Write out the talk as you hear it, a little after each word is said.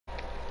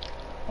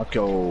Let's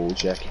go,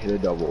 Jackie hit a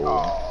double.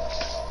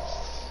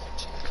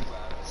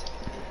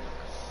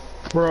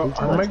 Bro,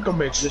 I might go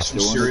make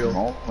some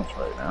cereal.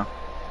 Right now.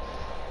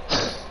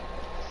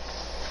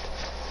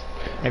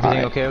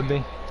 Everything okay with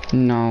me?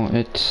 No,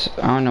 it's,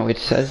 I don't know, it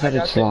says that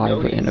it's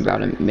live in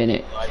about a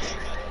minute.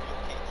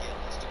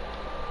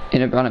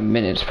 In about a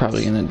minute it's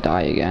probably gonna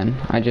die again.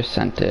 I just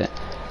sent it.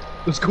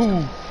 Let's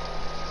go.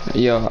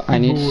 Yo, I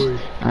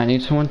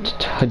need someone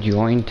to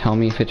join, tell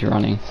me if it's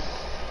running.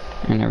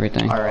 And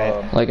everything.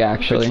 Alright. Like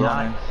actually.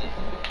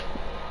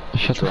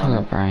 Shut the fuck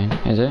up, Brian.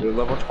 Is it? You're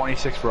level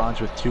 26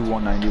 bronze with 2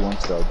 191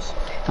 subs.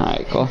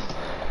 Alright, cool.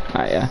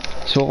 Alright, yeah.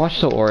 So we'll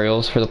watch the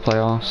Orioles for the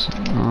playoffs.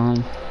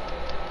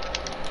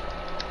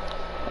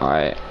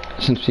 Alright,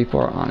 since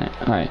people are on it.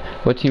 Alright,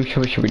 what team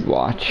should we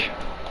watch?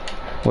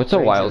 What's a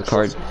wild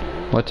card?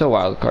 What's a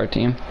wild card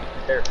team?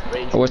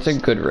 What's a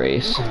good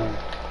race?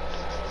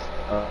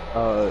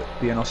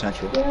 BNL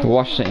Central. We'll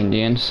watch the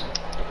Indians.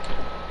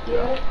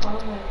 Yeah.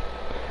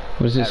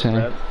 What does it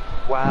say?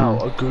 Wow,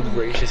 a good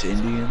race is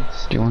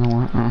Indians. Do you wanna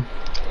want?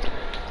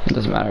 It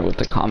doesn't matter what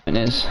the comment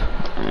is.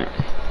 Alright.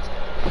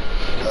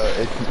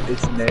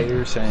 It's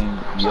Nair saying,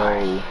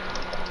 yo.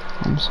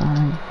 I'm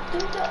sorry.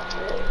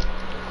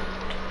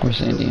 Where's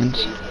the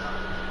Indians?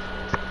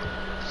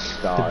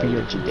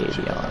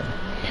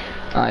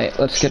 Alright,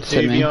 let's get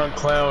simming.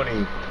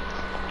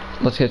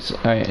 Let's get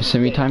alright,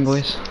 simmy time,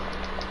 boys.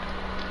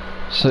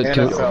 So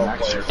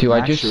do I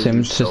just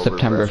sim to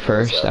September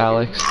 1st,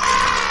 Alex?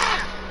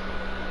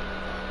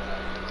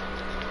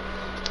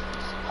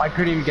 I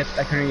couldn't even get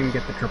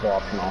the triple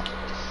option off.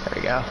 There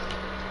we go.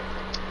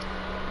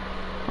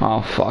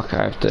 Oh fuck,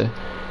 I have to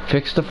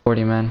fix the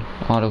 40 man.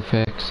 Auto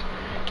fix.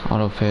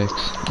 Auto fix.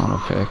 Auto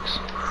fix.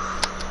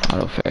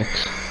 Auto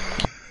fix.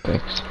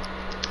 Fix.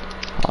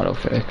 Auto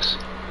fix.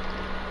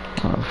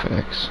 Auto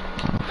fix.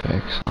 Auto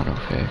fix. Auto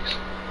fix.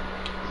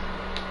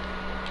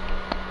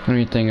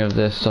 Anything of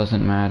this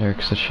doesn't matter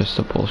because it's just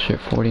a bullshit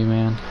 40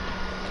 man.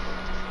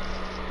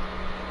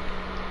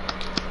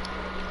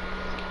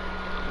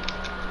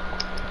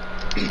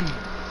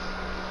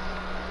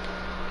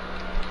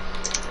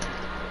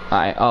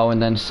 Oh,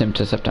 and then sim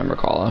to September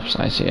call-ups.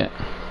 I see it.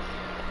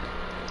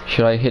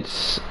 Should I hit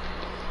if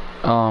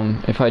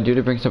I do,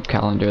 it brings up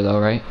calendar though,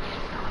 right?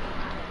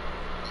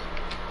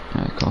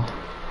 Alright, cool.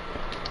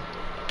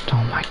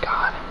 Oh my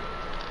god.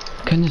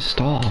 Couldn't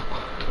stall.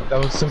 That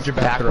was such a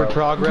backward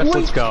progress. What?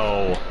 Let's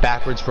go.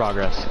 Backwards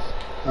progress.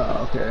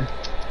 Oh, okay.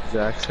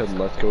 Zach said,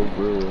 "Let's go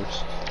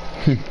Brewers."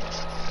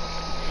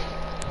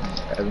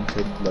 Evan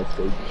said, "Let's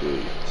go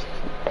Brewers."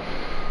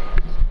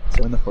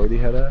 When the 40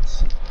 had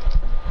us.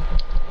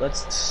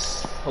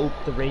 Let's hope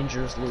the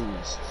Rangers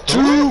lose.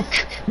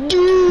 Duke!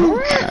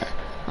 Duke!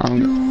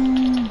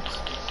 I'm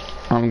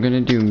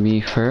gonna do me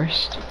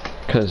first,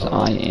 cause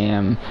I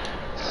am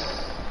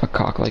a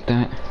cock like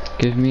that.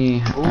 Give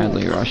me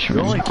Adley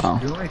Rushman.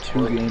 You're only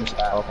 2 games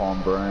out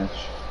on Branch.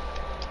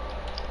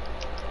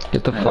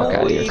 Get the fuck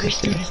out of here, This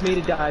Christine. dude just made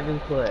a diving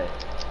play.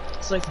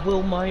 It's like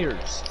Will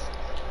Myers.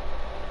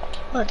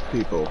 Black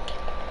people.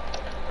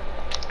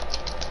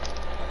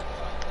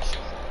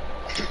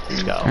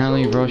 Let's go.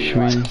 Adley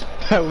Rushman.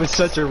 That was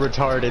such a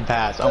retarded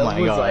pass. Oh my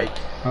god. Like,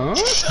 huh?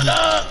 Shut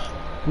up!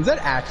 Was that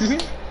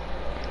accurate?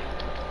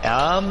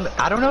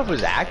 I don't know if it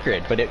was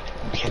accurate, but it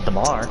hit the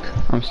mark.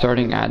 I'm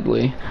starting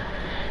Adley.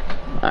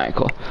 Alright,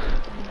 cool.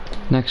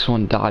 Next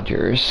one,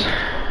 Dodgers.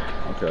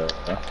 Okay.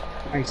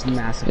 Nice,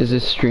 massive. Is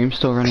this stream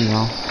still running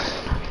well?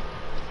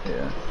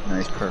 Yeah.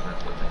 Nice,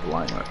 perfect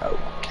line out.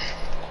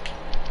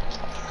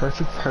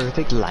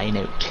 Perfect line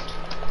out.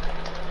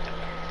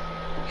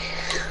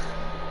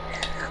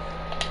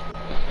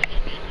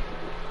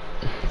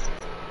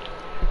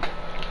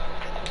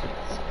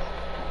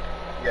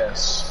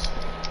 Yes.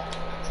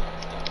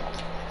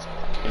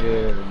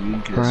 Yeah, we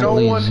can. Bradley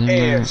Someone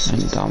Zimmer asked.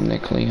 and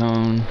Dominic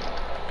Leone.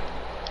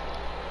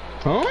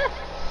 Huh?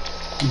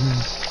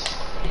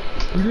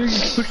 Who did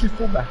you push his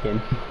fullback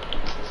in?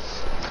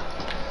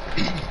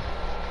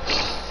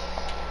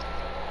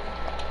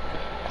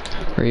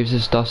 Braves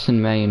is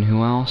Dustin May and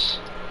who else?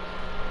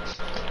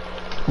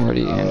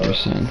 Wardy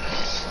Anderson.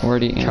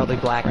 Wardy Anderson. Charlie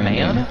Black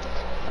Man?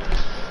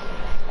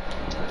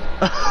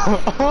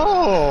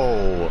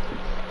 Oh!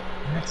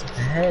 That's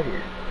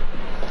better.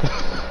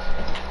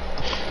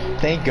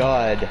 Thank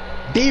God.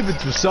 David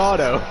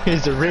Posado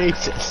is a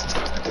racist.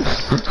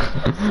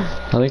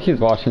 I think he's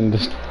watching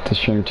this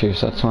stream too,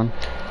 so that's fun.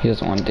 He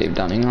doesn't want Dave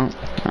Dunning out.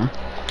 No.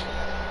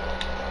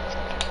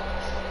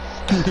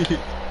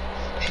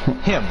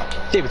 Him.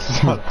 David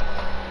Posado.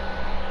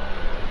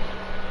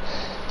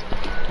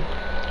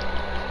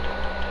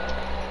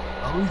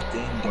 I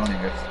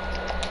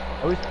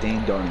was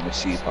Dane Dunning a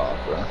C-pop,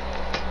 bro.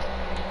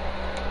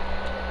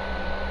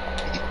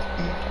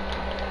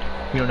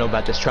 You don't know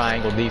about this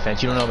triangle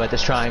defense. You don't know about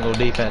this triangle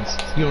defense.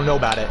 You don't know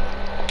about it.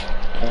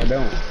 I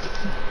don't.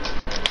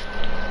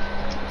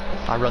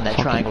 I run that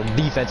triangle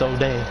defense all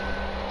day.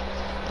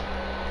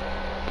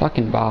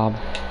 Fucking Bob.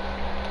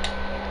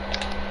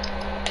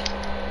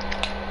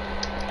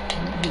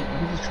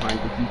 What is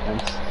triangle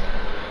defense?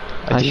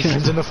 A I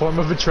defense should- in the form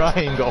of a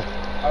triangle.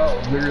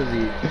 Oh,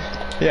 literally.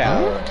 Yeah.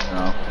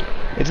 No.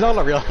 It's not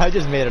a real. I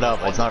just made it up.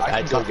 It's not. I can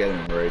It's go not. get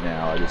him right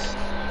now. I just.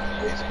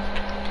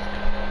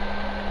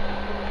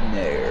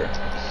 There.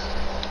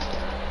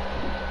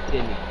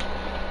 Didn't.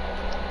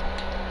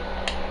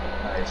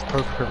 Nice.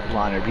 Perfect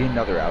liner. Be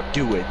another out.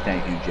 Do it.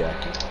 Thank you,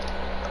 Jackie.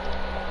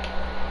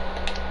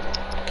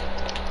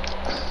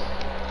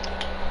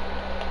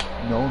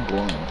 No one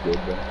blowing is good,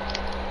 but.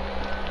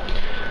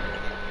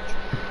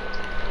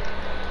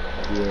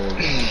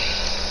 Yeah.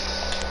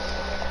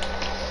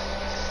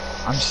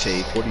 I'm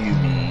safe. What do you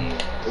mean?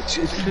 It's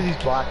because he's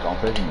black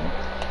off, isn't he?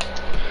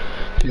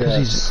 Because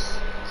he's.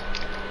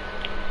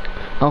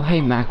 Oh,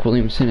 hey, Mac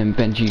Williamson and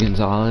Benji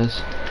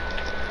Gonzalez.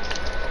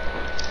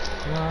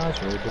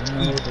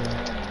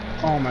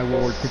 Oh my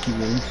lord,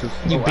 51. So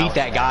You beat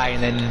that guy,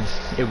 and then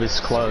it was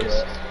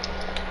close.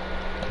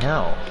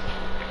 No.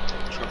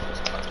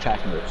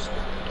 Attacking this.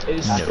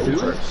 It's No. no.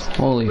 First.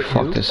 Holy Wait,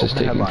 fuck, who? this is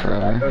Open taking headline.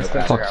 forever. That's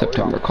the Fuck figure out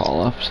September what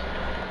call-ups.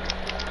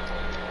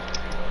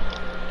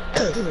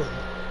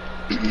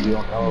 You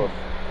don't know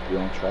if you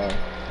don't try.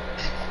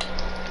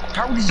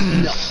 How did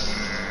you know?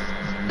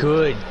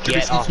 Good.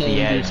 Get off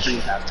the edge.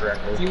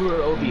 If you were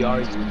OBR,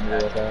 you would know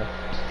that.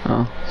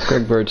 Oh,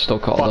 Greg Bird still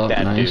called Fuck up.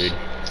 that Nice. dude.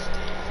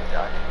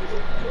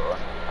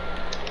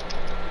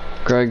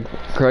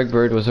 Greg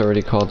Bird was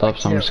already called up,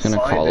 so I'm just gonna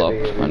call up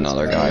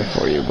another guy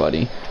for you,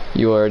 buddy.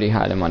 You already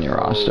had him on your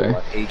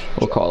roster.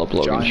 We'll call up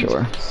Logan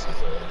Shore.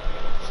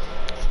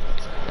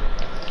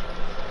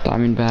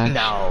 Diamondback.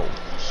 No,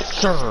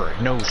 sir.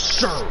 No,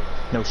 sir.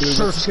 No,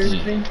 sir.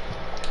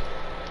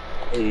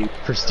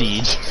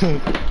 Prestige.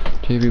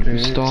 JB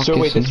Bustakis. So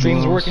wait, the and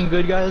stream's Wells. working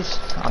good, guys?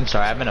 I'm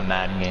sorry, I'm in a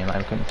Madden game.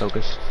 I couldn't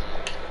focus.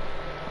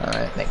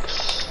 Alright,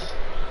 thanks.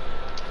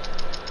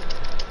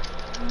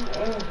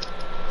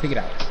 Take it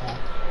out.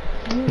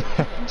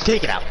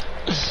 Take it out.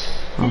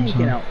 I'm Take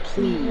sorry. it out,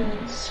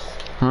 please.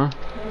 Huh?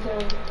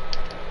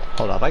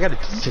 Hold up, I gotta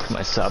fix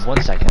my sub.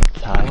 1 second.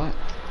 Ty.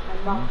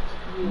 What?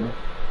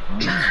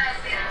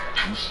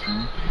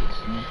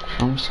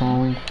 I'm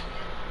sorry.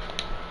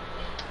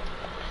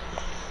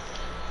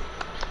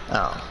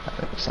 Oh,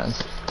 that makes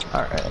sense.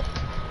 Alright.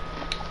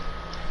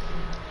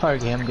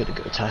 Alright, I'm good to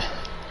go, Ty.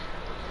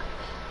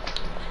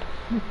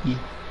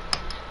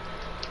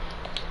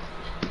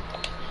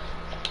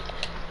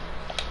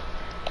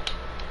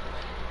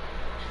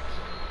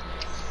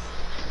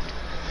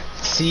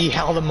 See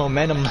how the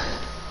momentum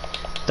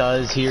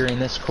does here in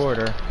this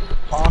quarter.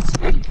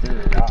 Possibly figure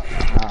it out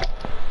now.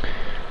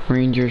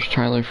 Rangers,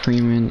 Tyler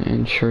Freeman,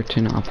 and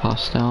Sherton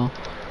Apostel.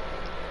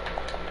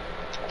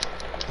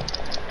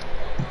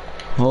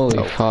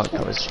 Holy fuck.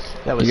 That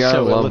was You gotta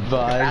so love-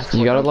 ill-advised.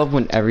 You gotta love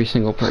when every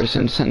single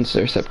person sends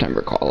their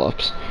September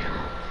call-ups.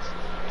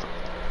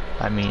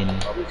 I mean,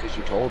 Probably because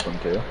you told them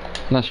to.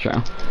 That's true.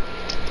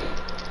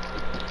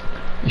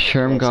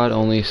 Sherm God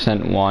only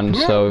sent one,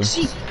 so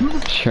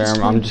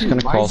Sherm, I'm just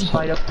gonna call.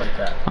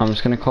 I'm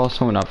just gonna call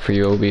someone up for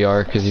you,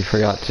 OBR, because you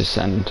forgot to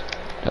send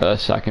a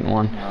second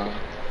one.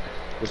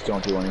 Just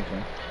don't do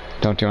anything.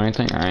 Don't do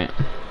anything. All right.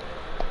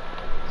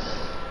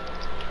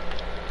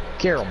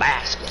 Carol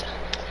Baskin.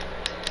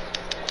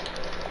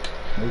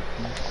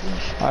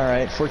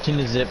 Alright, 14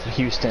 to zip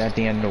Houston at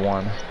the end of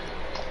one.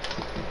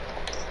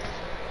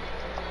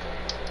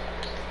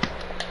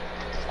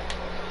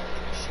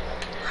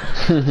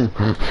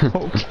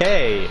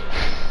 Okay.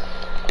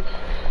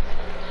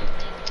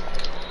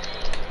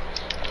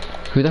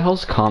 Who the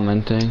hell's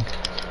commenting?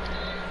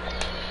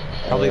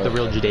 Probably the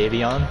real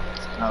Jadavion.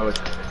 No, it's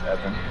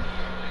Evan.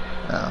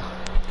 Oh.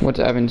 What's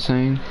Evan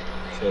saying?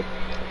 Shit.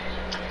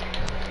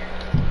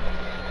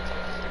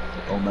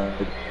 Oh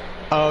man.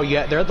 Oh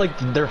yeah,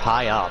 they're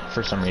high up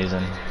for some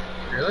reason.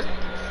 Really?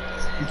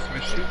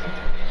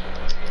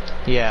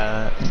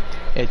 Yeah,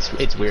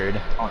 it's weird.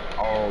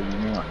 Oh, you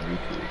mean on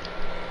YouTube?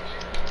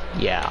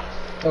 Yeah,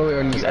 Oh,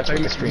 and that's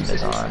what the stream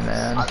is on,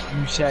 man.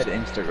 You said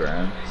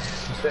Instagram.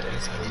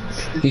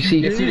 You see?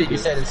 Yes, you did. You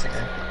said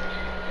Instagram.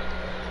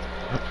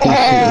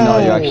 No,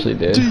 you actually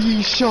did.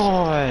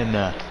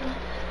 Deshaun!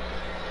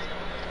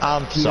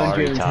 I'm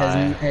sorry, Ty.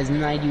 Has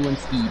 91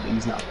 speed, but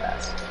he's not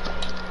fast.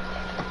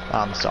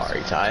 I'm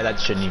sorry, Ty. That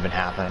shouldn't even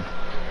happen.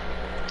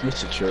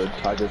 Yes, it should.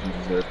 Ty doesn't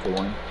deserve to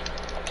win.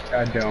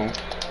 I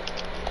don't.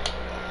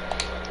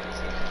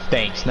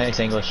 Thanks. Nice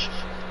English.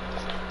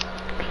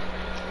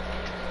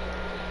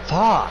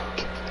 Fuck.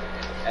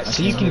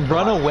 So you can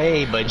run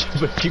away, but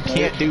you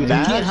can't do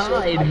that.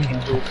 I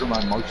can't go through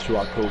my March to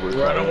October.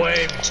 Run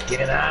away, but you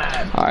can't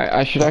hide. Alright,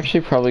 I should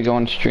actually probably go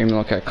on stream and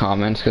look at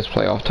comments because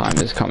playoff time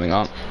is coming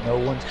up. No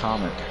one's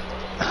commenting.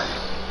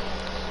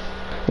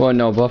 Well,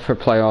 no, but for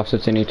playoffs,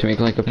 if they need to make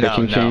like a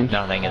pitching change.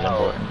 Nothing is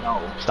important.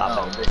 No,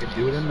 Stop no, they can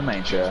do it in the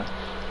main chat.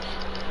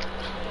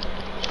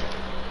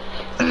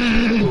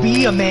 it.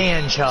 Be a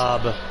man,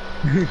 Chubb.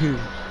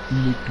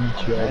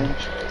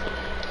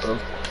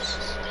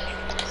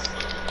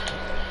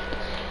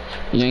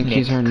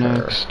 Yankees Nick are Kerr.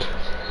 next.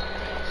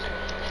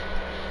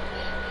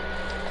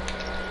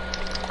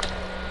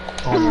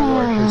 Oh my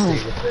lord, just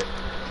stay with it.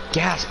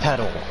 Gas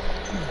pedal.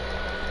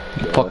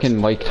 Fucking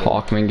Mike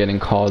Talkman getting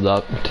called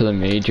up to the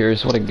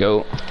majors. What a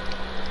goat.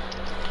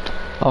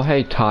 Oh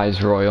hey,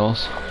 Ties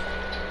Royals.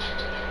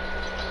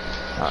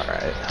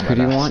 Alright. Who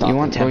do you want? You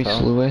want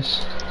Royce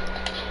Lewis?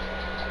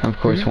 Of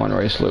course you want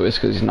Royce Lewis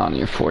because he's not in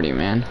your 40,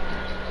 man.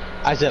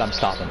 I said I'm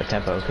stopping the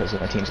tempo because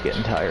my team's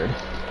getting tired.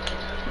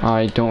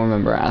 I don't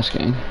remember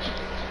asking.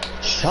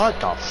 Shut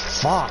the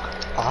fuck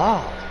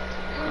up.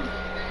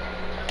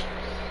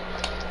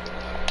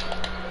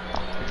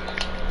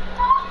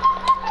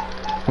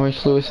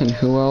 Royce Lewis and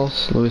who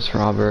else? Lewis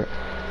Robert.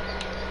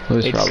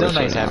 Lewis It's Robert's so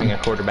nice right having now.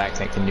 a quarterback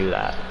that can do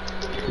that.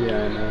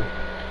 Yeah, I know.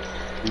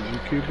 Did you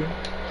Cuban?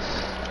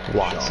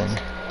 Watson,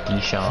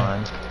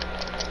 Deshaun.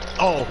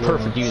 Oh,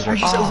 perfect user.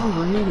 He's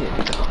overrated.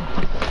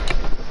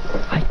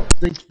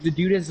 Like, the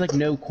dude has, like,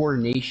 no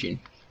coordination.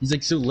 He's,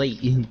 like, so late.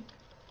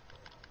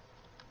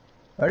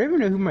 I don't even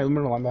know who my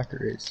middle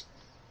linebacker is.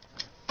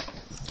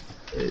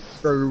 It's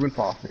Ruben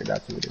Faulkner,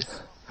 that's who it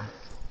is.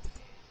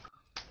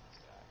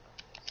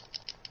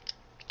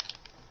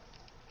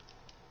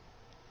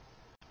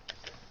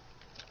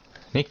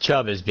 Nick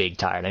Chubb is big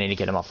tired. I need to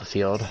get him off the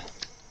field.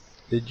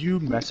 Did you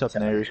mess up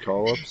Nair's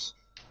call-ups?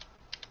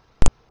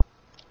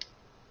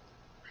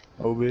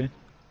 OB?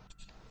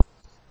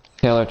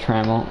 Taylor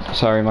Trammell.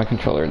 Sorry, my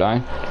controller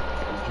died.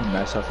 Did you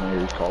mess up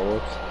Nair's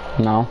call-ups?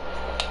 No.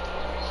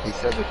 He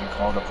said that you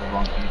called up the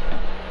wrong people.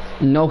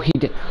 No, he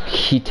did.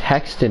 He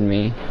texted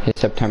me his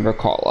September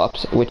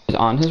call-ups, which is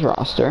on his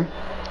roster.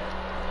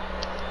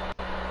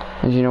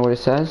 And you know what it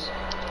says?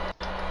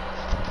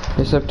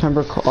 His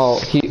September call. Oh,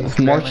 he has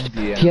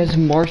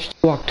March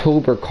to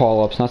October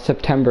call-ups, not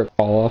September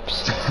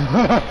call-ups.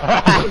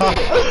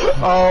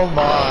 Oh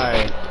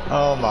my.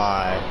 Oh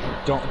my.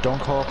 Don't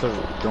call up the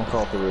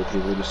real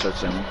people. Just start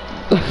saying.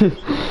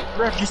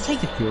 Ref, just take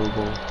the field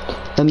goal.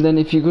 And then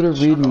if you go to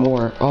read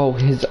more, oh,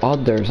 his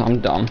others. I'm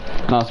dumb.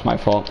 No, it's my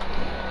fault.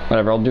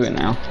 Whatever, I'll do it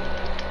now.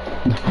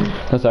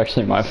 That's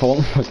actually my fault.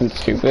 I'm fucking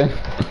stupid.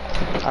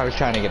 I was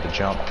trying to get the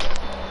jump.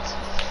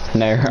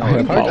 Nair, I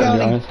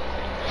apologize.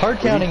 Hard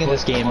counting in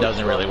this game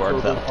doesn't really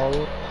work though.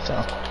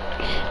 So.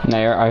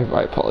 Nair, I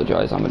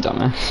apologize. I'm a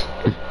dumbass.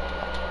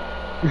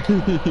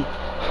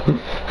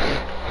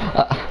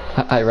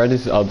 I read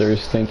his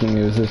others thinking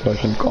it was his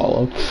fucking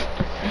call-ups.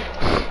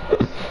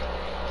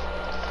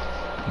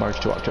 March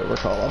to October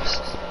call-ups.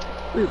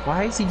 Wait,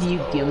 why is he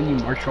giving you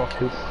March to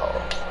October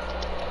call-ups?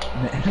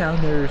 Now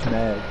Nair's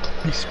mad.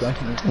 He's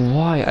spending.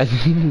 Why? I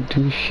didn't even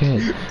do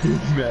shit.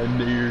 Mad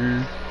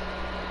Nair.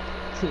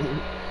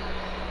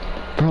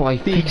 Bro, I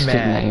fixed it,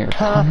 Nair.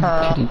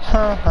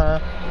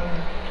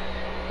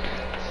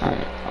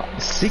 Alright.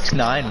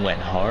 6'9"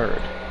 went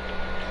hard.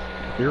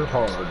 You're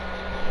hard.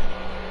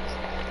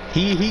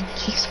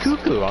 He's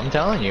cuckoo. I'm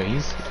telling you,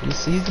 he's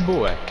the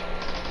boy.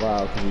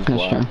 Wow, because he's That's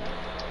black. true.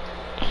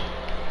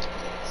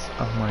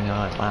 Oh my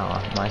god! Wow,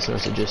 am I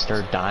supposed to just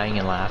start dying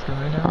in laughter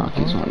right now?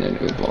 Rockies on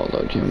it with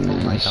Waldo Jim. Oh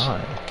my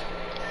god!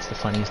 It's the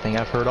funniest thing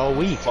I've heard all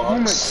week. Oh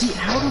my, see,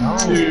 how do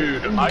I...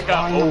 Dude, I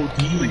got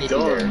OD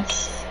done.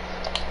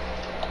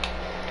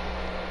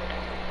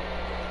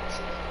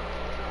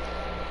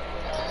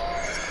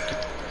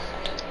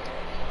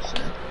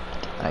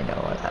 I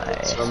know it.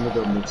 I'm gonna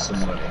go make some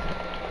money.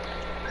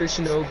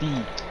 Christian OB.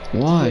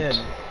 What?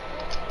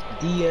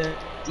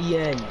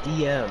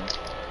 DM.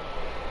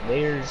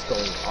 Mayor's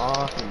going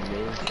off and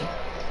Mayor's...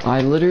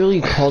 I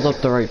literally called up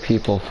the right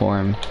people for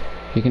him.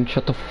 You can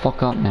shut the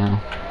fuck up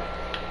now.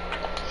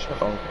 Shut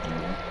up,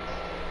 man.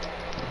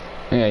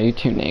 Yeah, you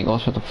too, Nagel.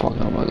 Shut the fuck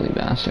up, ugly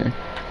bastard.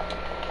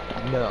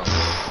 No.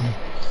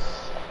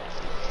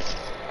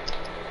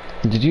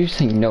 Did you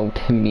say no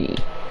to me?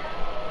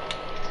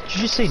 Did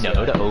you just say no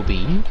to OB?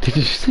 Did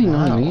you say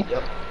no to me?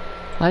 Yep.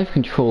 I have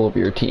control of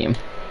your team.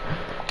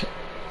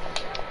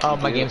 Oh,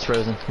 my game's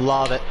frozen.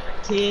 Love it.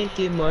 Can't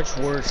get much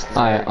worse.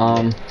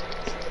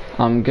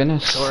 I'm gonna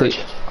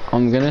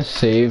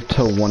save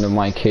to one of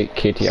my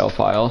KTL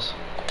files.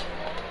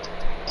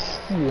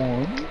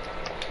 One.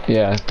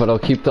 Yeah, but I'll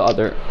keep the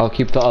other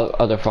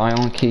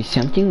file in case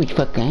something would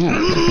fuck up.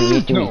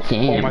 No,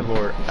 oh my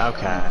lord.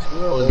 Okay.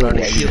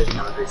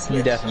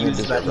 You definitely He was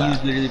deserve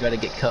literally that. about to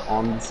get cut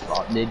on the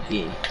spot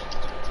mid-game.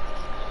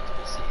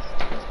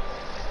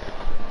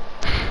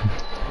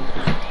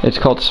 It's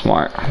called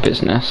Smart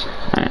Business.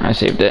 Alright, I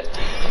saved it.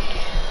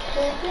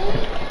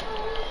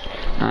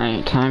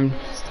 Alright, time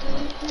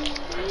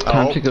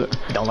to go.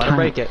 Don't let him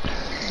break it.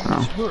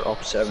 Oh. We're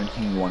up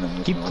 17-1 in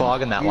this Keep one.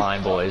 clogging that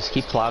line, boys.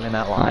 Keep clogging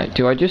that line. Alright,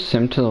 do I just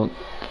sim to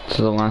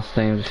the last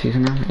day of the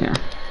season now? Yeah.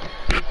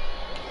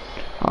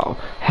 Oh,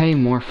 hey,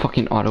 more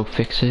fucking auto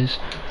fixes.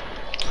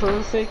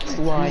 Perfect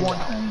line.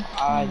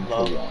 I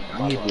love it.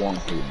 I need one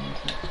for you.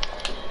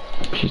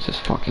 Jesus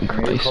fucking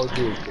Christ.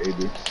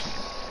 Baby.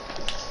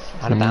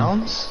 Out of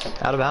bounds?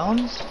 Out of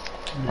bounds?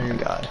 Oh my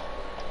god.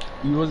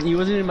 He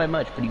wasn't in by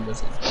much, but he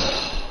wasn't.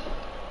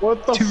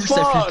 What the 2 fuck,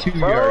 receptions, 2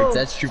 bro? yards.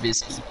 That's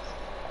Trubisky.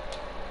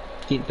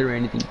 Can't throw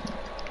anything.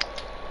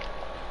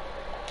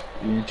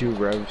 You need to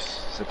Rev's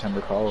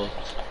September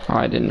call-ups. Oh,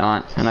 I did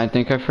not. And I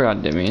think I forgot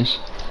Dimmies.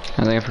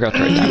 I think I forgot to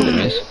write down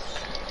Dimmies.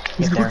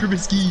 He's Get going there.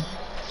 Trubisky.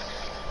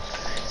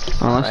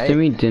 Unless Alright.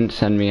 Demi didn't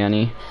send me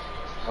any.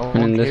 No And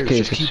in one this cares,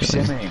 case, just keep it's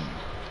showing. simming.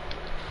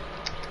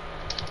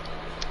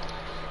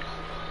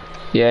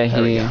 Yeah,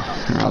 There we he. go.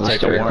 I'll take a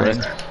start warning.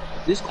 with.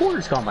 This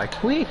quarter's gone by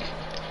quick.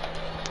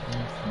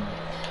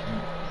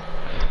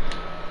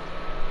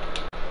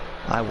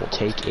 I will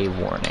take a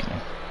warning.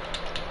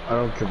 I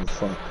don't give a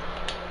fuck.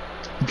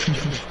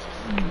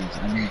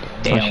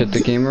 Damn. Oh shit, the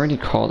game already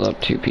called up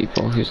 2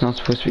 people. Who's not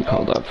supposed to be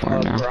called up for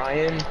now?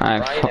 Brian I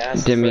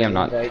asked Demi, for I'm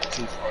not. invite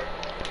to-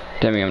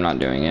 Demi, I'm not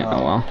doing it.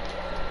 Oh well.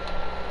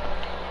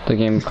 The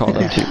game called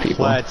up 2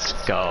 people. Let's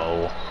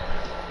go.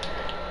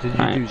 Did you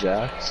Alright. do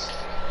Zach's?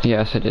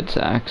 Yes, I did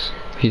Zach's.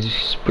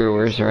 He's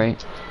Brewers,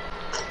 right?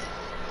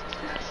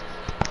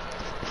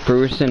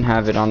 Brewers didn't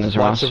have it on his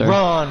Watch the roster.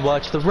 run,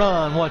 watch the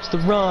run, watch the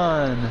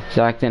run.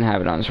 Zach didn't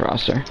have it on his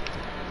roster.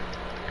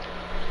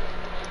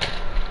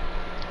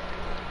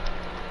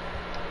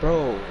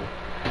 Bro,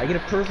 I get a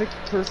perfect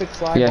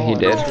fly Yeah, ball. he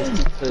and did.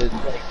 just the,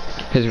 like,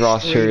 His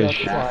roster straight is up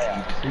fly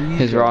out.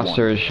 his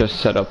roster is just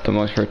set up the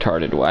most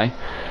retarded way.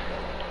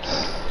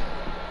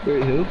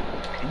 Wait, who?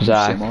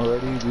 Zach. Sim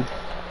already?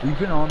 We've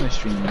been on this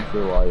stream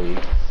for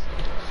like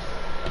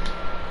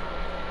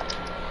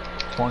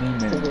 20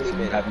 minutes and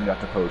we haven't got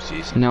the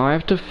postseason. Now I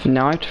have to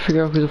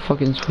figure out who the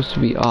fuck is supposed to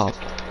be up.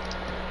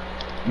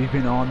 We've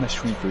been on the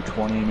stream for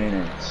 20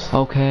 minutes.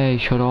 Okay,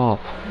 shut up.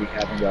 We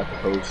haven't got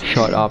the postseason.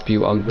 Shut up,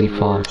 you ugly We're the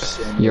fuck. worst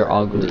sim You're ever.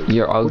 ugly.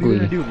 You're What are ugly. you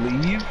gonna do?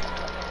 Leave?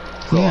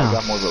 Bro, Yeah. I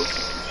got more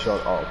votes.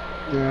 Shut up.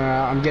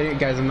 I'm getting,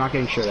 guys, I'm not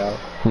getting shut out.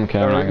 Okay,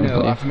 I'm not gonna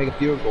No, I have believe. to make a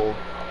field goal.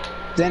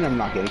 Then I'm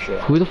not getting shut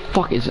out. Who the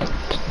fuck is it?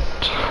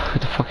 Who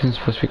the fuck isn't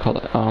supposed to be called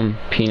up?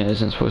 Pina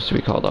isn't supposed to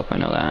be called up, I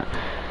know that.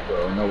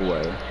 Bro, no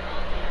way.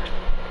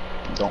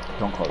 Don't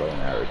call that an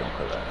error. Don't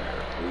call that an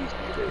error. Please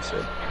be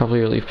basic. Probably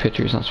relief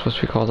pitcher's not supposed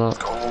to be called up.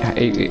 Yeah,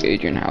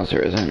 Adrian Hauser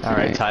isn't.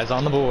 Alright, right? ties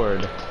on the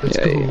board.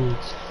 Yeah,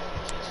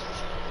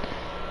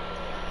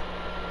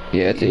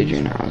 yeah, it's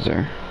Adrian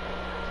Hauser.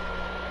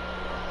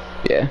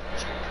 Yeah.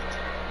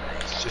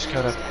 Just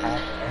gotta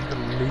pack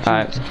and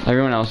Alright,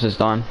 everyone else is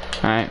done.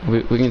 Alright,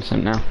 we can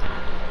sim now.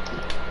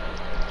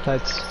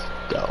 Let's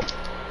go.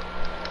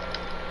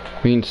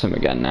 We can sim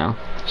again now.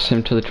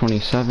 Sim to the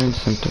 27,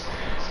 sim to...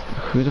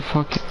 Who the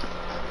fuck...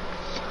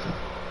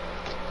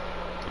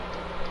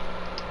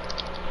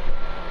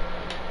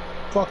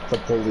 Fuck the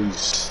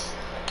police.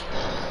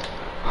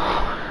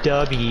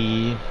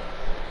 Dubby.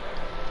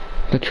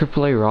 The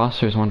AAA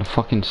rosters want to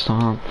fucking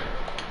stomp.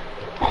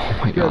 Oh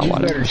my god, Who's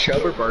what better, a...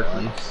 Chubb or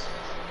Barkley?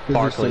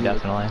 Barkley,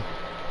 definitely.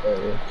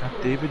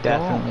 David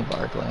Definitely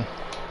Barkley.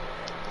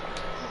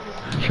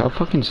 Chubb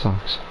fucking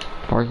sucks.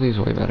 Barkley's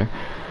way better.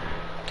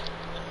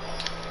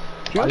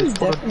 Chubb is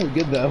definitely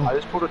good though. I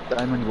just pulled a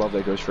diamond glove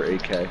that goes for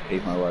 8K.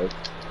 Hate my life.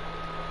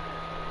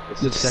 It's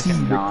the Let's second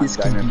see what this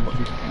non-diamond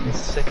can player.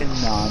 It's the second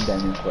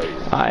non-diamond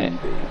player.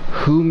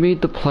 Who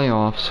made the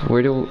playoffs?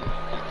 Where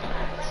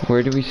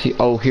do we see?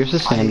 Oh, here's the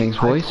standings,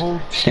 boys.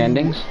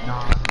 Standings.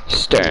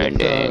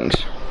 Standings.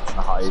 The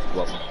highest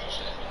level.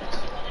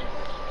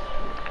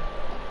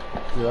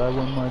 Did I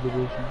win my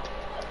division?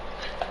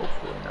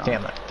 Hopefully not.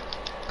 Damn it.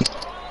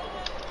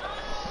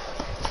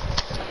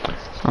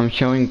 I'm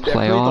showing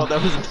playoff.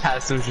 that was a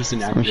pass, it was just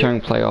an I'm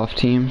showing playoff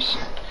teams.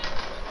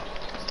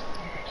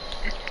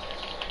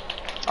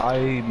 I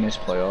miss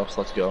playoffs.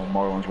 Let's go.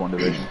 Marlins won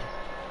division.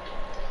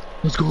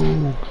 Let's go. Did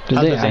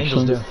How'd they those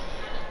Angels actually? do?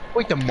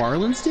 Wait, the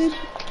Marlins did?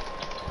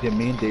 Yeah,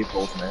 me and Dave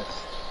both missed.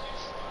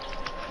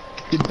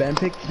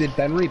 Did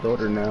Ben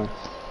rebuild or no?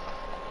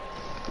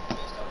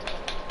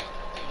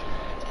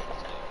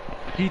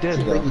 He did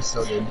I though. think he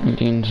still did.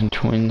 Indians and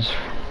Twins.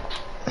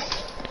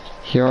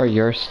 Here are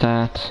your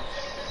stats,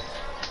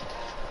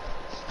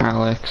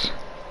 Alex.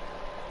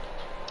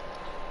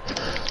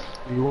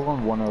 You were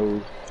on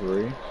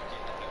 103.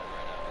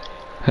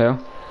 Who?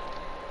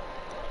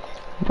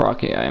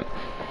 Brocky, I am.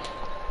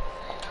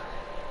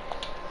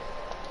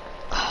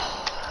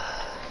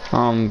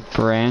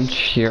 Branch,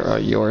 here are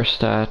your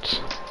stats.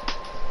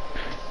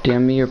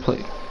 DM me your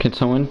play. Can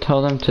someone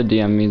tell them to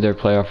DM me their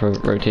playoff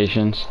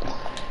rotations?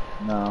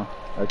 No,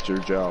 that's your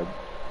job.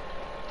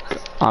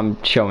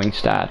 I'm showing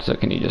stats, so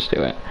can you just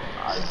do it?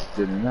 I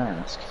didn't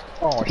ask.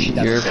 Oh shit,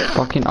 You're that's it.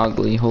 fucking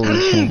ugly, holy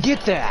shit.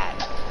 Get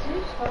that!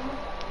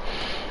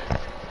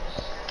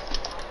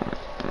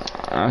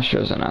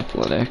 Astros and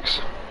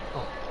Athletics.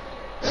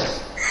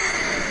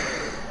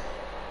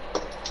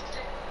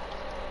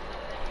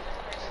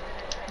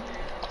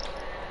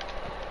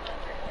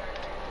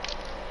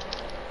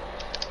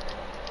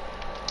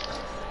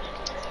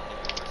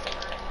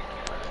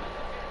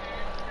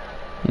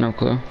 No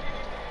clue.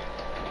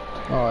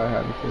 Oh, I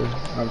have it too.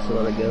 I'm just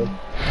let it go.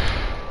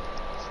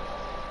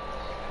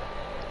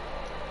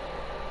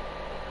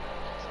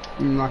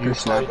 I'm not gonna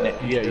snap it.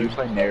 Yeah, you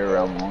play Nair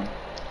round 1.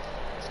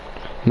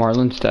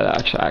 Marlins did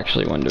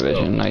actually win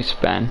division. Nice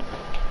Ben.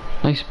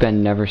 Nice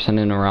Ben never sent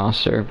in a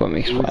roster, but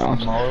makes It was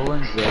playoffs.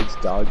 Marlins, Reds,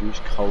 Dodgers,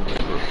 Cubs.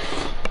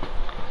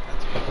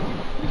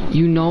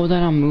 You know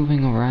that I'm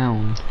moving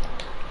around.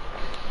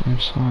 I'm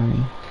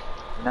sorry.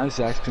 Now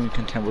Zach's gonna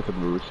contend with the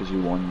Brewers because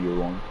you won year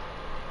 1.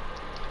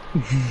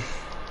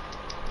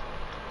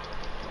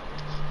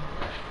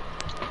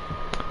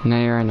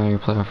 Nair, I know your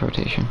playoff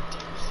rotation.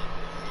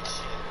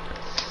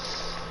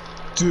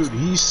 Dude,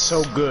 he's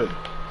so good.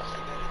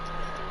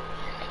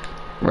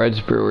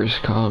 Reds, Brewers,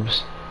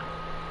 Cubs.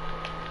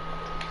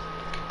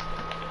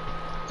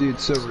 Dude,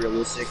 so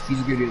realistic. He's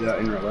gonna do that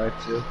in real life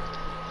too.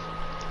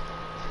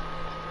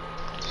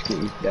 This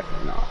game's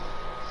definitely not.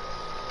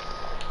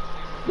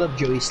 Love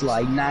Joey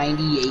Sly,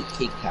 98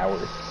 Cake Tower.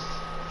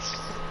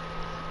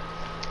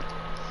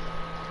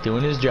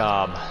 Doing his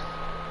job.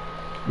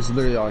 This is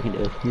literally all I can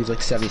do. He's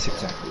like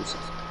 76 accuracy.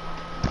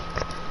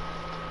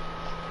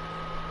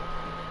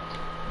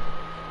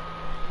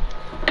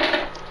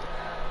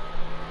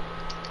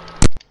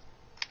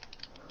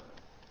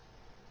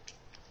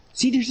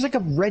 See, there's like a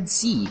red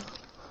sea.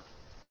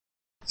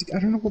 It's like, I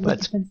don't know what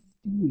Let's defense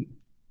is doing.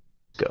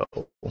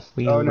 go.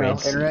 We Oh no,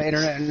 rinse.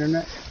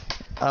 internet.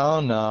 Oh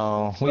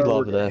no, we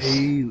love this.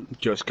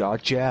 Just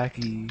got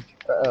Jackie.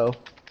 Uh-oh.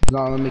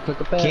 No, let me click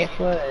a pass.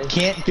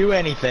 Can't do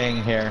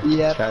anything here.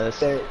 Yep. Try this.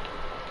 There.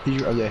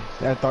 Did you? Okay.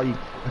 I thought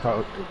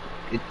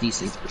it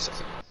desyncs for a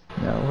second.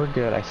 No, we're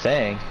good, I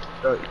think.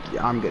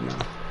 Yeah, I'm good now.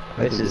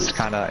 This is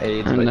kind of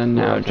AIDS. And but then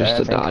now we're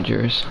just okay, the I think.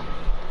 Dodgers.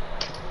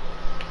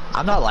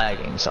 I'm not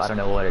lagging, so I don't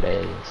know what it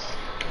is.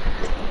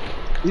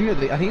 You know,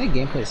 I think the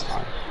gameplay is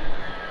fine.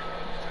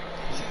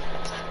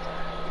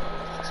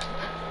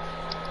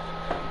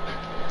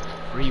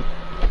 Where you?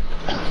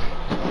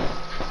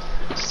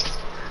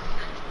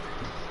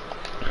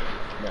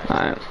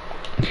 Alright.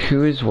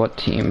 Who is what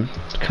team?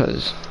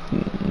 Because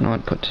no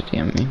one put to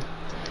DM me.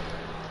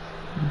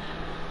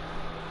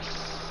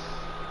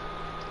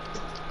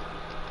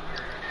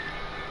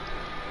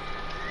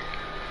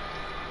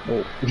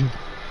 Oh.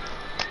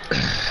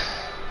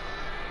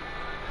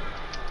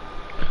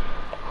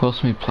 Who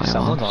else made playoffs?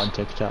 Someone's on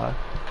TikTok.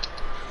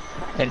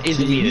 And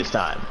isn't me this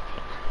time.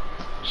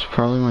 It's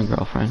probably my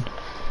girlfriend.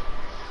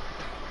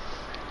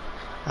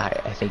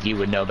 I think you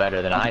would know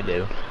better than I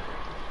do.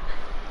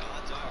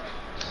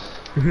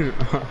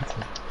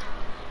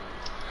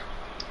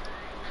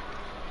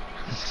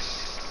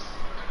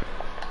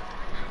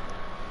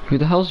 Who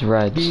the hell's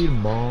Reds?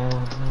 Come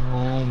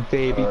on,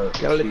 baby.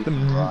 Gotta let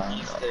them.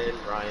 Ryan.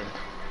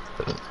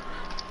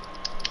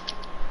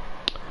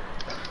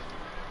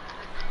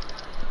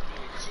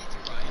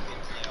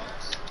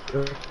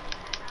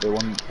 They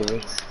won the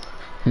race.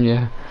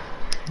 Yeah.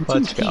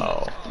 Let's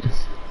go.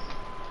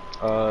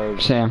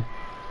 Sam.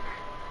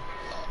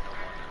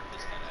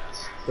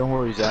 Don't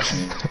worry, Zach.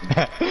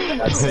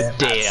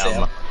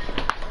 Damn.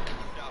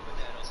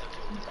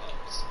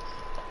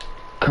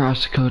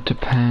 Cross code to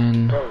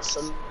Penn. Bro,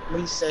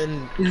 somebody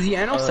send Is the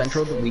NL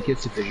Central the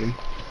weakest division?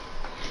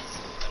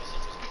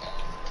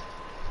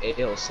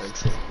 AL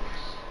Central.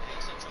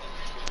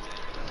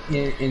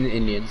 In the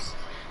Indians.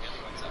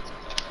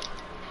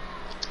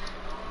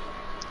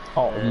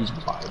 Oh, he's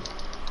five.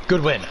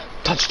 Good win.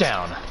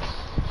 Touchdown.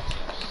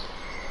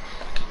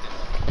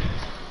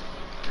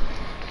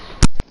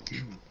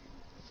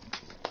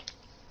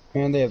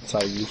 And they have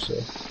Tigers, so.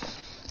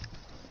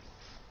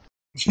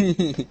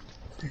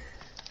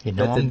 You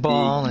know That's a I'm big-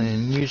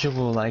 balling.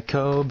 Usual like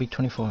Kobe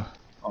 24. I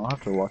don't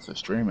have to watch the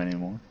stream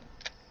anymore.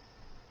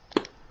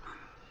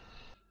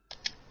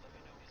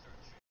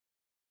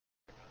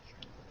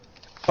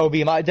 OB,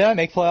 did I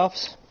make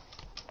playoffs?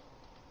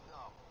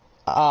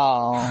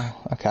 Oh,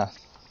 okay.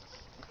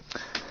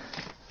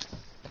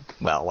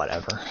 Well,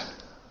 whatever.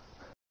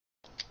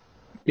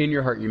 In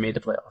your heart, you made the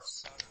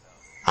playoffs.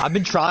 I've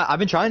been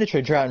trying to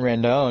trade Trout and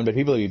Rendon, but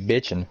people be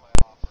bitching.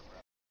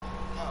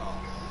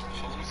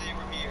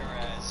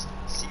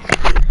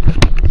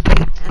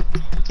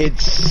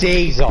 It's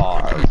Cesar.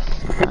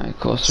 Alright,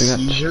 cool.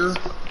 So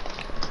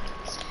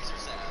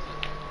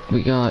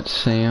we got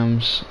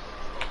Sam's.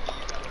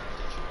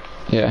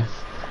 Yeah.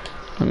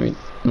 Let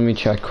me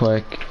check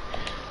quick.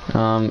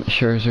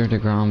 Scherzer,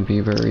 DeGrom,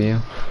 Bieber, Ryu.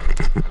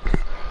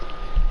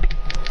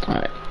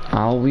 Alright.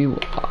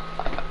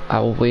 I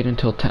will wait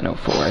until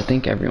 10:04. I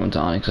think everyone's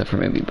on except for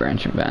maybe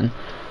Branch and Ben.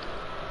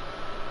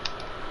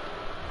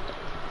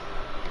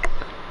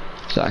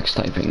 Zach's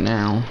typing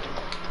now.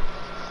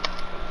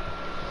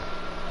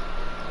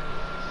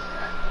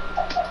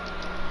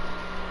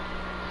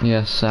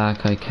 Yes,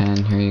 Zach, I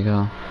can. Here you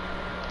go.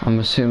 I'm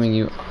assuming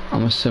you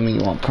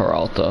want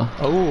Peralta.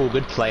 Oh,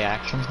 good play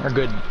action. Or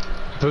good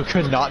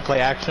not play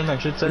action, I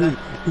should say.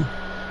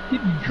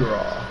 Good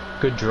draw.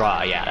 Good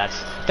draw, yeah,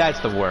 that's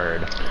the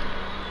word.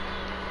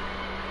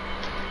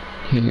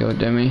 Here you go,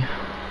 Demi.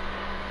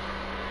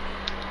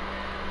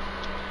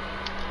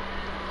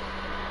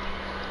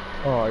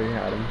 Oh, you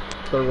had him.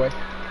 Third way.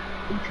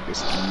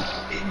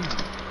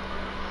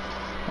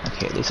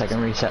 Okay, at least I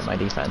can reset my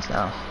defense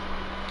now.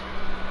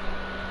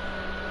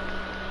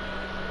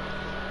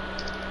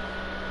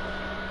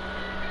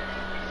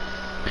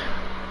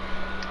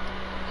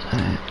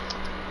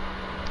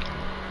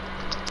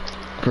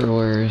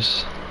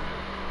 Brewers.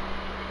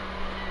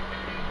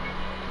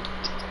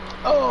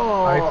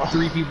 Oh! I have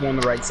 3 people on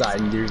the right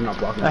side, and there's not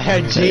blocking. I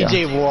had There you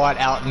JJ Watt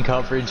out in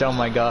coverage, oh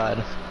my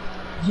god.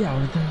 Yeah,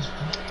 what the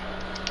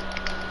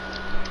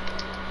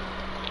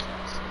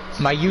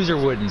My user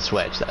wouldn't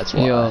switch, that's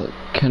why. Yo,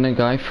 can a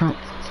guy from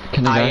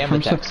I am the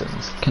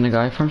Texans. Can a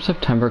guy from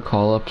September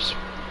call-ups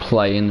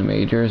play in the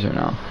majors or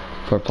no?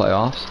 For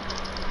playoffs?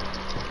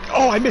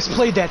 Oh, I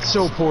misplayed that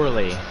so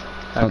poorly.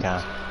 Okay.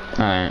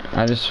 Alright,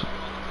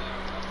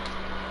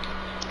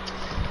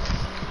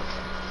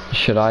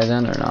 should I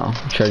then or no?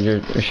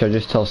 Should I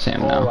just tell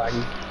Sam now?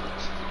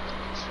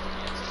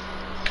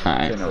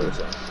 Alright.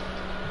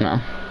 No.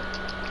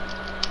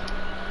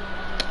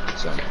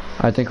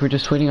 I think we're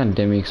just waiting on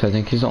Dimmy because I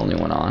think he's the only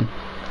one on.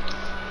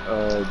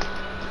 Don't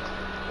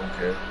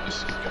care.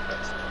 Just get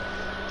past.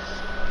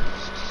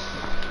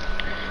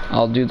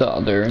 I'll do the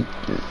other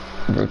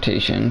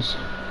rotations.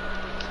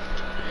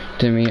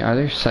 Dimmy,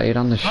 either say it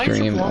on the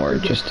stream or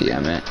just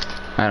DM it.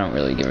 I don't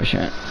really give a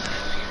shit.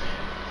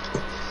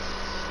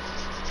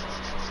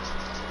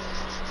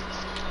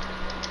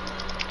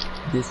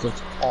 This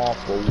looks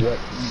awful. What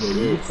even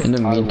is? In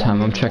the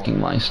meantime, I'm checking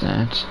my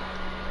stats.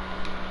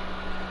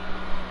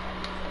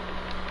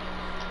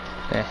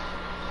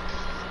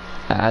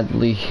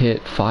 Adley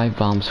hit 5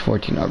 bombs,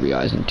 14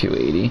 RBIs, and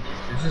 280.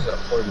 This is a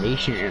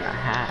formation and a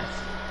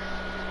half.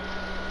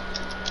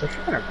 That's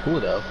kind of cool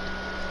though.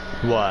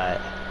 What?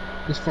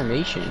 This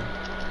formation.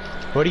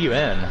 What are you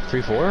in?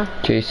 3-4?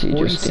 JC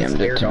just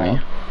DM'd it to me.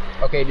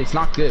 Okay, it's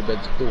not good, but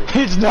it's cool.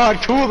 It's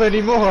not cool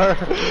anymore!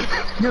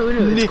 No,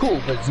 it's cool,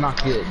 but it's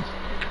not good.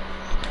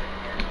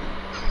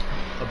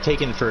 I'm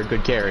taking it for a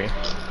good carry.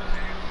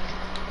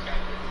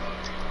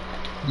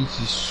 This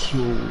is so...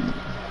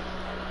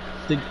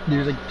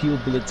 There's like people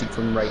blitzing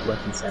from right,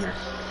 left, and center.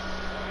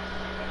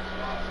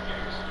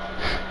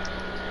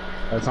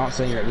 That's not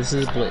saying that this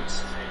is a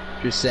blitz.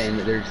 Just saying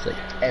that there's like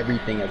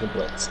everything as a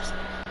blitz.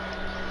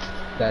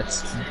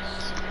 That's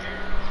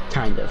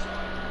kind of.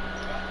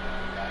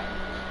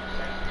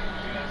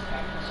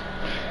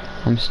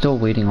 I'm still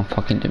waiting on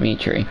fucking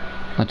Dimitri.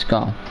 Let's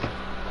go.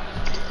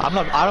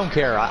 I don't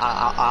care.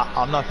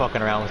 I'm not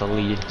fucking around with a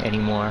lead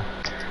anymore.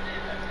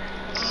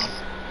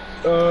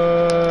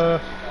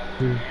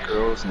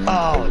 Girls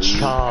Oh,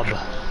 Chubb.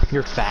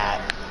 You're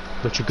fat,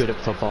 but you're good at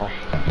football.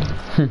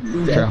 But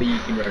you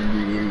can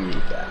run really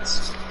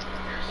fast.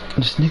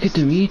 Just look at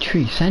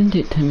Dimitri. Send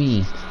it to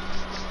me.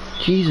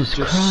 Jesus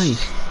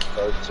Christ.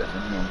 Start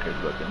sending. No one cares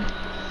about them.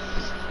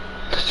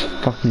 That's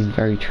fucking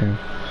very true.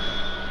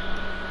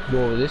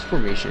 Whoa, this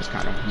formation is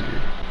kind of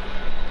weird.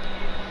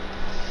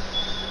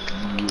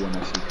 You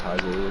wanna see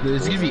Kaiser?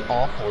 This is gonna be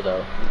awful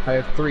though. I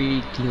have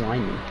 3 D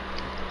linemen.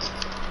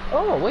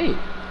 Oh wait.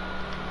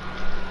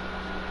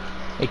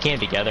 It came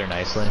together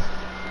nicely.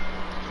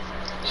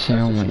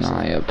 Sale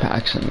Manaya,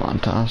 Paxton,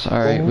 Montas.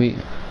 Alright, we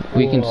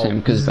can sim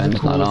because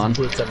Ben's not on.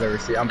 Blitz I've ever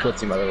seen. I'm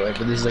blitzing by the way,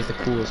 but this is like the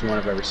coolest one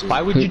I've ever seen.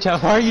 Why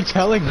are you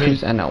telling me?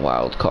 Who's NL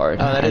wild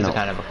card? Oh, that is NL.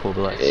 kind of a cool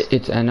blitz.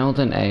 It's NL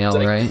then AL,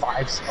 It's like right?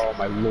 5, oh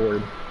my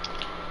lord.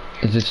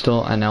 Is it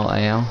still NL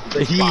AL?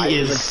 He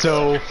is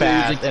so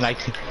fast, and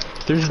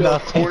there's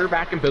nothing.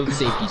 Quarterback and both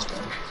safeties.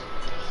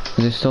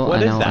 Is it still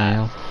What is NL that?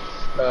 AL?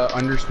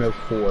 Under smoke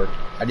 4.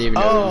 I didn't even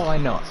know. Oh, I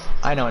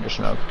know under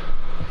smoke.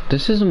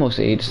 This is the most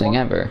AIDS thing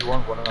ever. You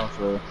want one of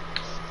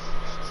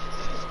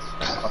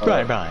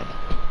Brian.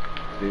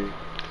 Dude.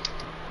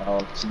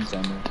 Since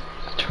I'm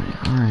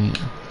Alright.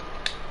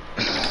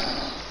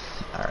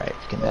 Alright,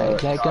 can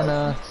that guy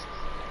gonna...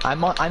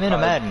 I'm in a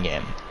Madden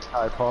game.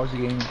 I pause the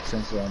game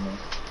since I'm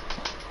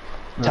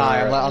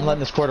Ty, I'm letting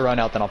this quarter run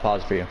out, then I'll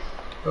pause for you.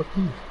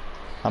 Okay.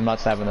 I'm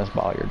not snapping this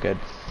ball, you're good.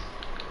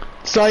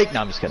 Psych!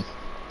 No, I'm just kidding.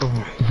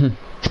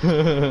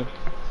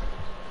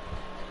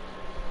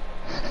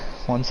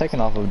 1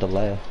 second off of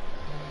delay.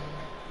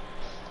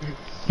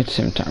 It's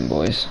sim time,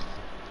 boys.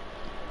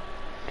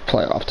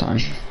 Playoff time.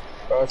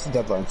 Oh, it's the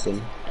deadline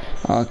soon.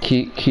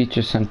 Keith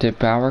just sent it.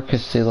 Bauer,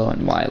 Castillo,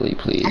 and Wiley,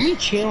 please. How many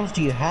channels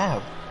do you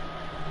have?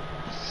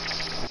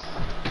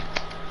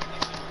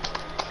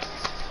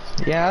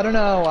 Yeah, I don't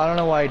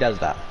know why he does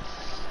that.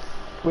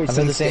 Wait, I've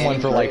been the same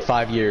one for like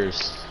 5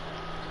 years.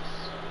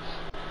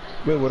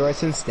 Wait, what do I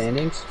send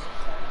standings?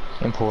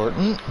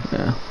 Important?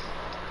 Yeah.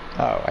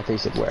 Oh, I thought you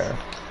said where.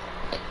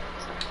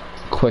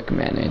 Quick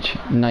manage.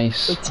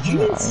 Nice. Wait, did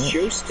you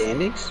show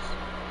standings?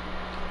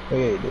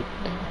 Okay, dude.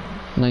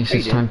 Nice,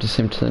 it's time to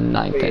sim to the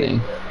 9th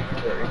inning.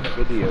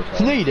 video.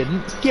 No, you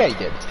didn't. Yeah, you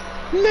did.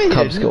 No, you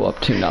Cubs didn't. go up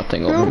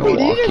 2-0 over No, you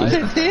didn't Milwaukee.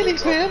 send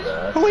standings, man.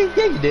 Oh, wait,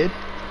 yeah, you did.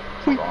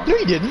 Wait, no,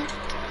 you didn't.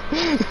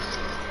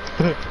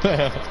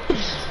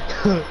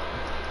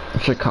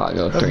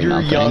 Chicago Of your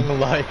 3-0. young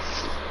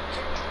life.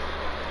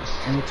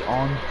 And it's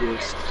on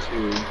disc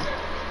too.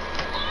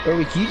 Oh,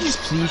 wait, can you just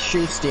please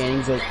show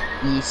standings like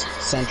East,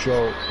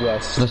 Central,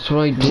 West? That's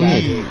what I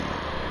did.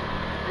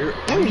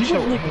 No, you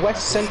show like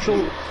West, Central,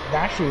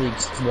 National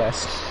Leagues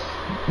West.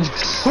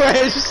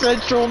 Where's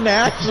Central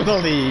National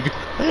League?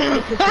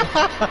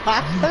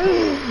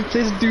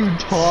 This dude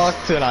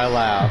talks and I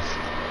laugh.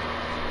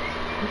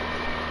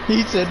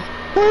 He said,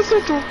 where's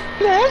Central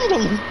National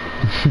League?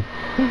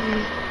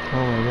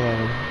 Oh my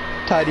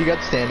god. Ty, you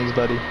got standings,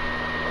 buddy?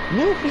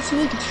 No, it's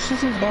like it's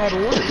just in bad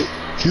order.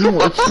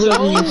 No, it's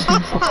literally the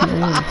same fucking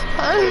one.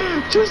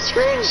 Just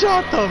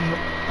screenshot them!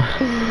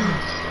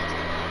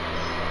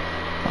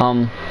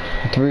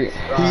 Three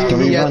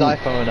He has run,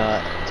 iPhone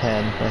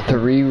 10. I think.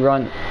 three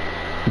run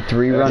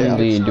Yeah.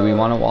 lead. Do we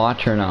want to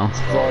watch or no?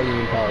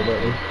 Volume power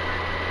button.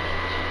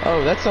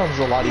 Oh, that sounds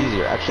a lot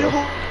easier, actually.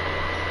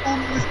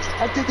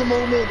 I took a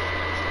moment.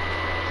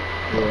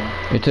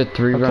 Yeah. It's a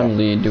 3-run Okay.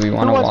 lead. Do we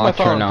want Who to wants my watch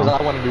or phone? no? Because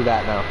I want to do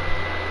that now.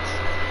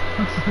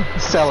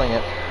 Selling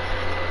it.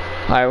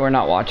 Alright, we're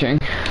not watching.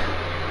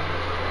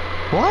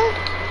 What?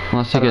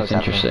 Unless he I don't know gets what's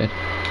interested.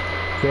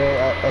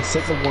 Okay, I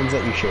set the ones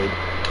that you showed.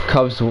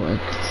 Cubs win.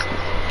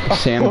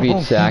 Sam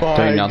beats Zach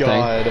 3-0.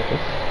 God.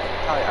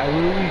 I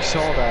literally saw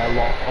that I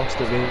lost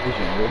the vision.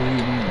 What do you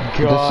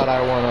mean? God,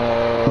 I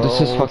wanna.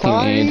 This is fucking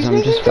Ty, AIDS. he's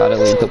I'm just making about to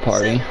leave the sense.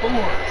 party. Oh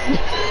my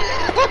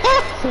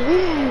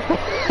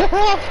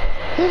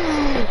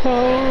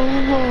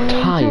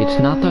Ty, it's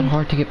not that God.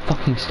 hard to get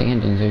fucking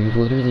standings. Are you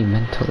literally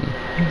mentally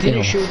You didn't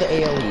ill? show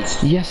the AL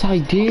East. Yes, I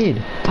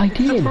did. I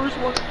did. I'm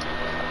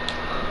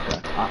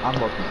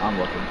looking. I'm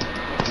looking.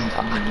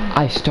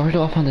 I started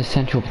off on the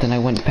Central, but then I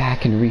went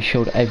back and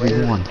re-showed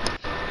everyone.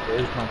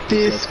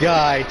 This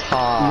guy,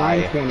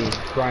 Ty. 920.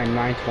 Brian,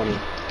 920.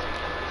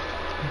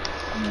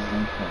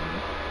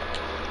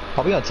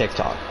 Probably on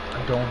TikTok.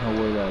 I don't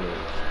know where that is.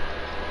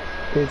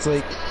 It's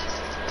like...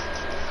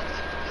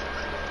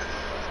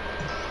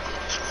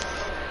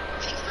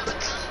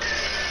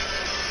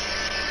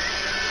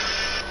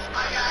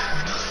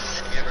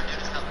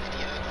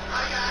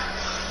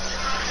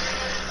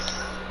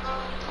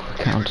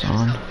 Counts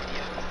on.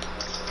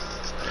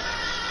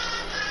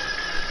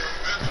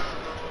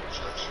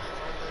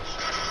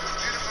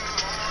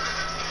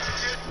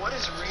 What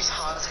is Reese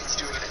Hoskins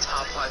doing in a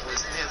top 5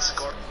 list and hit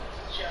score?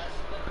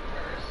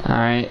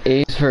 Alright,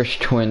 A's versus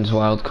Twins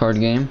wildcard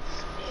game.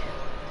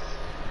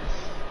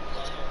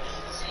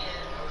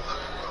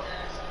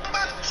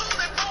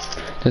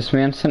 This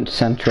man sent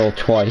Central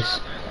twice.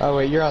 Oh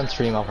wait, you're on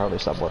stream. I'll probably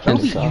stop watching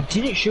this You stuff.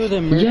 didn't show the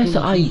American Yes,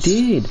 I East.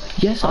 did.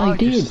 Yes, I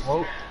did.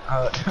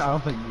 I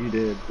don't think you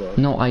did, but...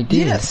 No, I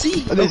did. Yeah,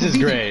 see? This is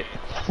great.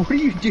 What are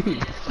you doing?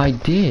 I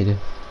did.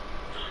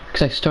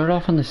 Because I started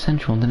off on the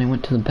Central and then I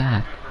went to the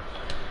back.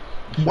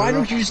 Why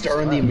don't you start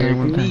on the And then I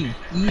went American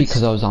back. League?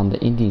 Because I was on the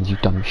Indians, you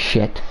dumb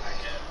shit.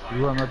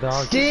 You were on the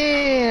dog.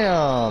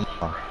 Damn.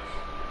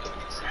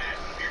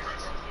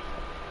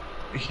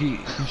 He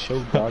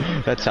showed dog.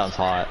 That sounds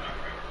hot.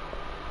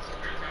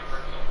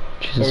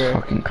 Jesus Okay.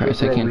 fucking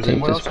Christ, I can't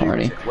take What this else are you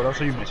party. missing? What else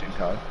are you missing,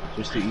 Ty?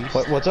 Just the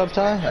East? What's up,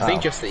 Ty? I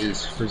think just the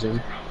East, for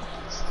Zoom.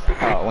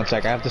 Oh, one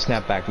sec. I have to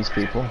snap back these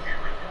people.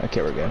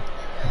 Okay, we're good.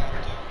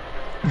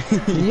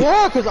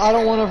 Yeah, because I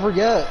don't want to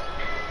forget.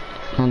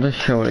 I'll just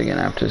show it again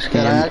after this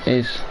game. And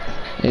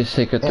Ace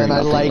take a 3-0 And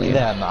I like lead.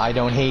 them. I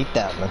don't hate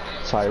them.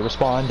 So I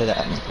respond to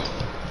them.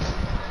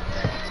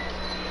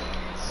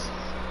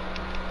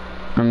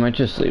 I might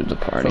just leave the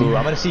party. Ooh,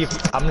 I'm gonna see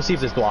if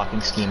this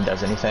blocking scheme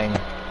does anything.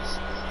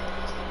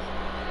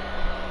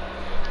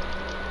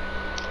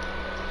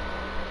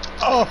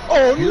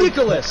 Oh,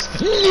 Nicholas!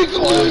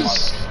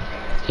 Nicholas!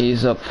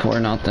 He's up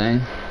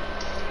 4-0.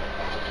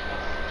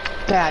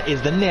 That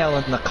is the nail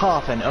in the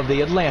coffin of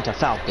the Atlanta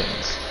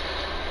Falcons.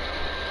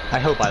 I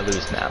hope I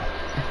lose now.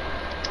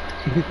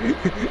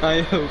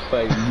 I hope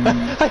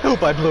I I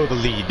hope I blow the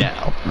lead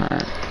now.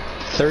 Alright.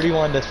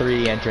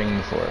 31-3 entering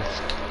the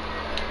fourth.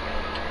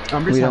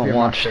 I'm just We happy don't I'm not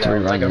watch shut out.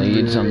 3-run Like, I'm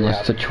leads really unless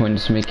happy. the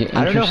Twins make it I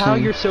don't interesting. know how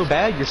you're so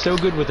bad. You're so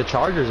good with the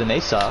Chargers and they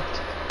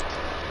sucked.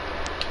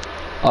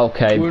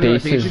 Okay, Well, no, I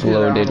think bases it's just 'cause I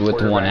don't loaded have a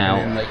with one quarterback, out.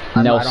 man. Like, I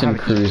don't Nelson have a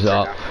Cruz keeper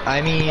up. right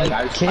I mean, Like,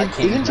 I can't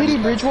isn't Teddy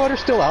even- Bridgewater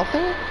still out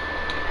there?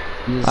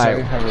 Yes, Alright,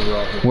 I have a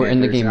rough with we're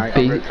in the Panthers, game. and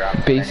I'm gonna draft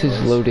them Bases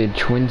anyways. loaded.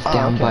 Twins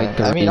down by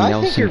 30. I mean, I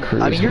think Nelson you're.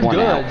 Cruz I mean, you're one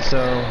good, out.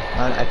 so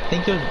I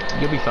think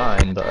you'll be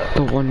fine. But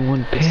The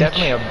 1-1 pitch. it's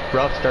definitely a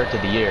rough start to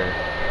the year.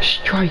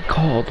 Strike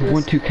called.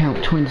 1-2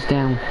 count. Twins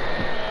down.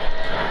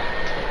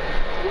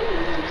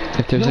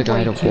 If there's a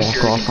guy to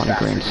walk off on a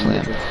grand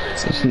slam,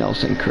 it's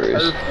Nelson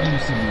Cruz.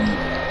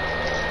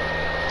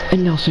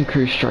 And Nelson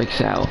Cruz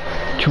strikes out.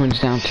 Twins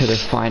down to their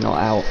final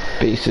out.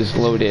 Bases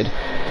loaded.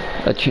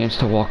 A chance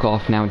to walk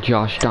off now.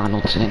 Josh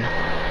Donaldson.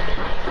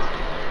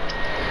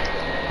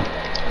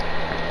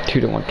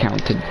 2-1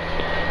 count to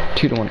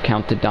 2-1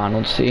 count to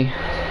Donald C.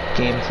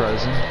 Game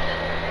frozen.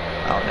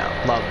 Oh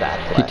no, love that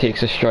He play.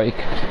 takes a strike.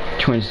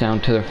 Twins down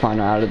to their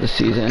final out of the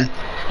season.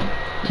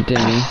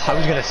 Demi, I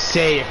was gonna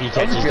say if he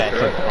catches that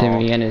football.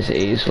 Demi and his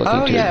A's looking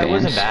Oh to yeah, it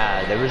advance. wasn't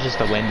bad. There was just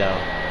a window.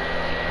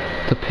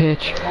 The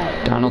pitch.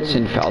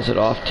 Donaldson fouls it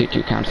off.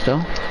 2-2 count still.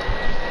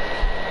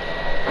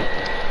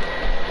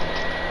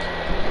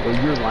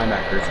 Well, your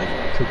linebackers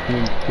like took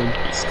me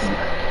speed.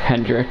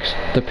 Hendricks.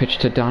 The pitch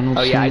to Donaldson.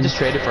 Oh yeah, I just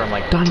traded for him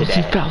like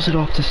Donaldson today. fouls it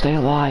off to stay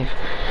alive.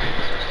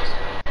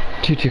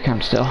 2-2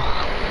 count still.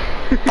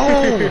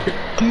 Oh,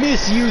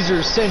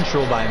 misuser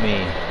central by me.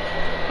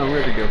 I'm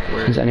ready to go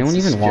for it. Is anyone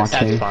even It's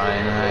watching? That's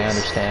fine. I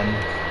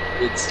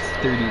understand. It's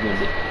 30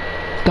 windy.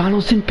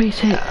 Donaldson base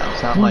hit.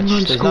 It's not One much.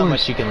 run There's scores. not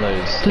much you can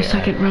lose. The here.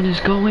 second run is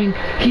going.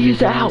 He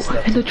is out,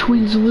 and the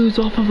Twins lose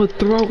off of a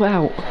throw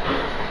out.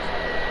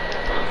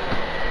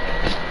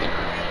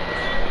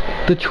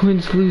 The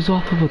Twins lose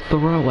off of a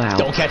throwout.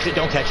 Don't catch it,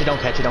 don't catch it, don't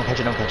catch it, don't catch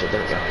it, don't catch it.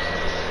 There we go.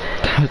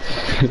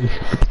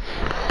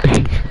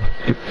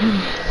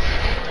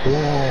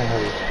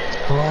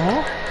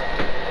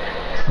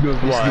 No,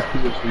 this What? is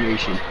cool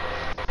information.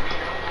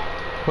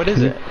 What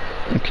is it?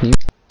 Can you?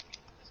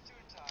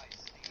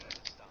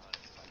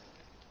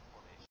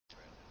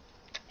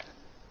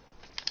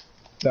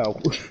 No.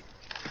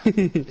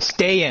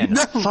 Stay in.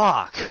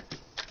 Fuck.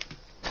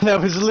 That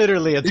was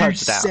literally a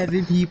There's touchdown.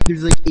 7 people.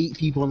 There's like 8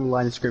 people on the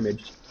line of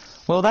scrimmage.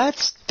 Well,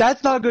 that's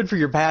not good for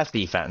your pass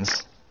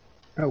defense.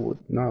 Oh well,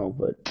 no,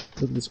 but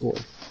look at the score.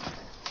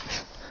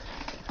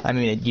 I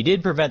mean, you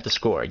did prevent the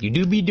score. You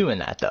do be doing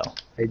that though.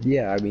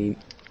 Yeah, I mean,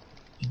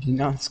 you did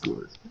not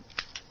score.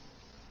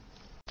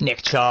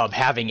 Nick Chubb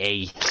having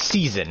a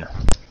season.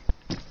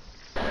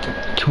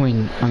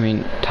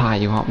 Ty,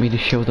 you want me to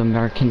show the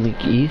American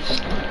League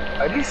East?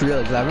 I just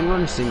realized I haven't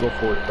run a single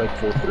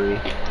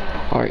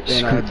 4-3. Alright,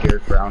 And I have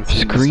Garrett Brown. So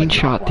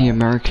screenshot the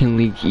American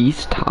League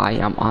East, Ty.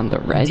 I'm on the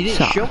Red You didn't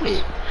Sox. show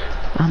it.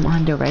 I'm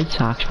on the Red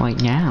Sox right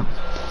now.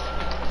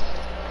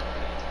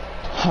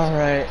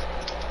 Alright.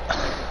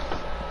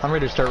 I'm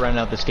ready to start running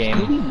out this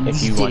game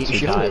if you Please want to,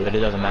 show Ty, it. but it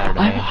doesn't matter to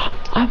me.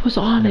 I was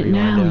on Whatever it you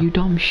wanna now, do. you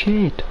dumb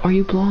shit. Are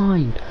you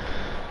blind?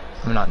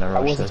 I'm not in a rush.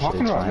 I wasn't so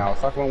talking it's about fine. now. I was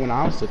talking about when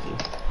I was looking.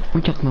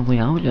 We're talking about way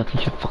I was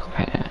looking shut fuck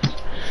right ass.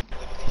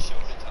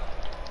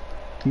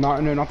 No,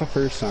 not the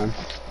first time.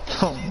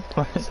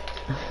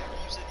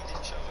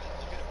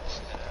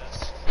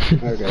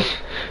 Okay.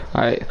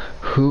 Alright,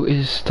 who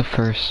is the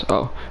first?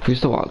 Oh,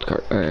 who's the wild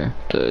card?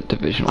 The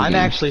divisional I'm game?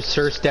 actually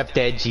Sir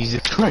Stepdad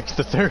Jesus Christ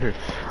the Third.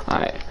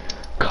 Alright,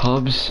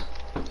 Cubs,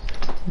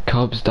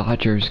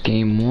 Dodgers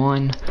game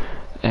 1,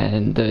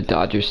 and the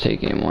Dodgers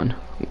take game 1.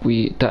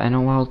 The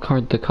NL wild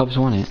card, the Cubs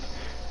won it.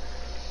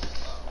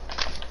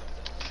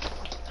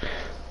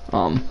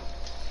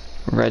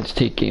 Reds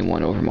take game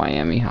 1 over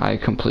Miami. I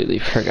completely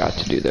forgot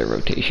to do their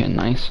rotation.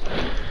 Nice.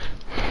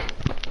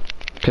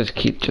 Because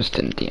Keith just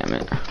didn't DM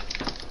it.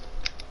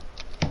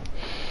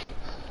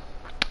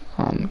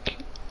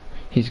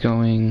 He's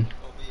going.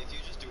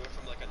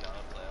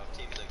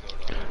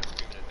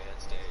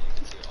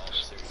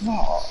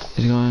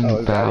 He's going Oh,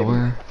 is that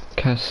Bauer,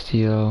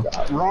 Castillo,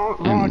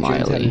 Ron and Jones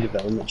had a Miley.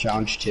 development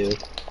challenge too.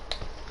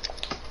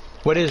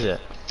 What is it?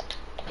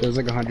 It was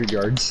like 100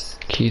 yards.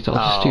 Keith, I'll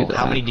just do that.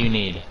 How many do you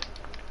need?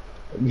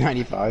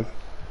 95.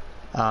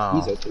 Oh.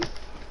 He's open.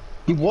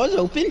 He was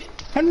open?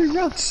 100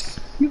 yards.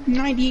 You have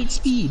 98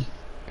 speed.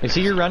 Is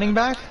he your running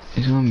back?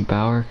 He's going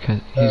Bauer,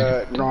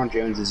 Ron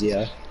Jones is,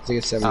 yeah. It's like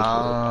a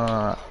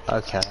 74.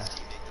 Okay.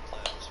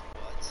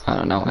 I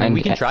don't know. I mean,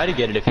 we can try to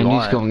get it if you and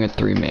want. he's going a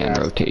 3-man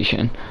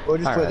rotation. We'll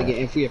just play the Alright.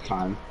 game if we have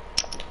time.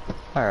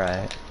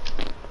 Alright.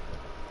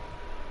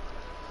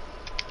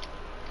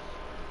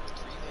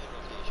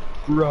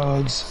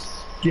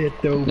 Rugs, get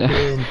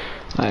open.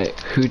 Alright,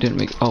 who didn't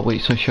make? Oh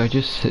wait, so should I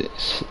just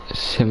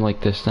sim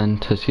like this then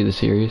to see the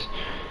series?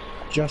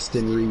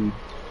 Justin Reed.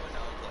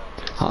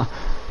 Huh?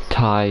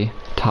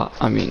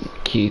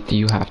 Keith,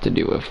 you have to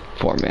do a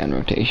 4-man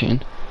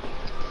rotation.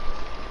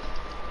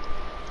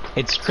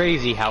 It's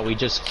crazy how we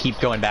just keep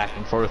going back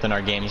and forth in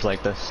our games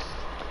like this.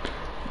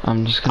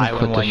 I'm just gonna I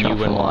put win the one, you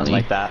win one, Shuffleani.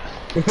 like that.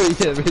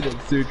 Yeah, man,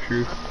 that's so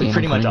true. We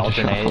pretty much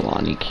alternate,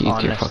 Shuffleani,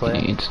 Keith, your fucking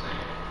honestly. aids.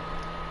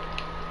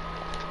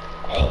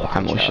 Oh, I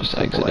almost just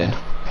Good boy. exited.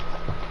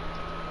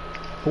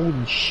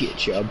 Holy shit,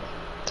 Chubb.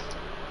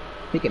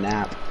 Take a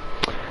nap.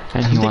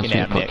 And he Take wants a me to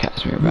nap, put Nick.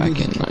 Casimir back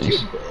in.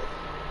 Nice.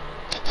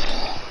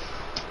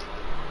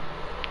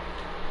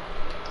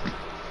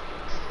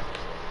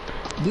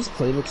 This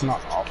playbook's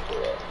not awful.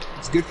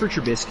 It's good for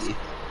Trubisky.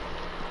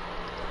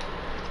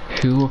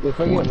 Who If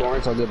I get won?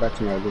 Lawrence, I'll go back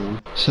to my other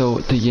one. So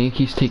the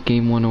Yankees take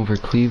game 1 over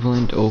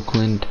Cleveland.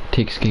 Oakland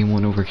takes game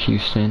 1 over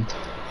Houston.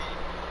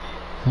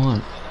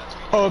 What?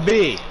 OB!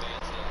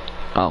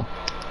 Oh.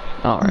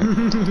 Alright.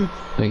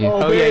 Thank you.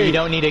 Oh yeah, you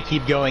don't need to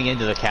keep going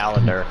into the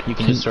calendar. You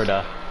can just sort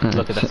of Mm.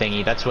 look at the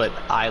thingy. That's what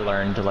I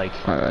learned like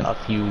Alright. a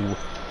few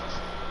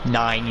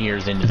 9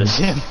 years into the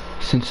sim.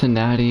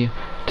 Cincinnati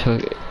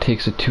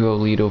takes a 2-0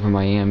 lead over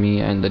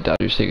Miami, and the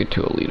Dodgers take a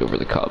 2-0 lead over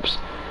the Cubs.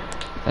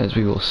 As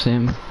we will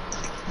sim,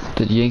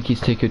 the Yankees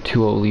take a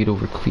 2-0 lead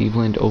over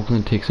Cleveland.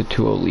 Oakland takes a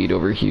 2-0 lead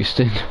over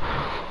Houston.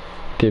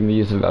 Timmy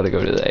is about to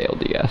go to the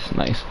ALDS.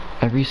 Nice.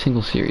 Every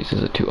single series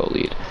is a 2-0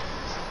 lead.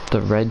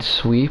 The Reds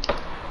sweep,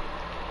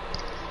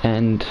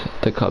 and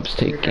the Cubs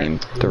take game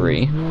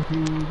 3.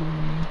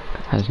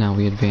 As now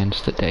we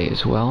advance the day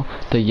as well.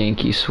 The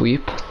Yankees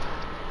sweep,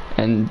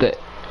 and the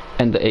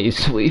A's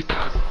sweep.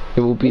 It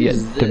will be at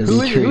Who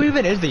Dimitri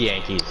even is the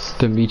Yankees?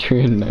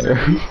 and Mayor.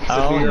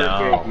 Oh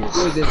no.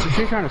 What is this?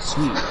 You're trying to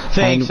sweep.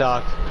 Thanks,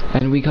 Doc.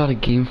 And we got a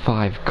game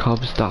 5,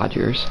 Cubs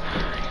Dodgers.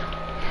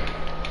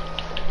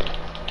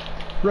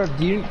 Rev,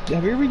 have you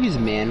ever used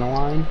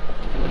Manaline?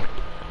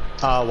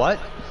 What?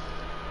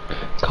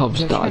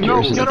 Cubs No,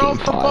 Dodgers in get game off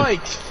the 5.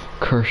 bike!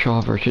 Kershaw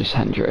versus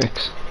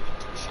Hendricks.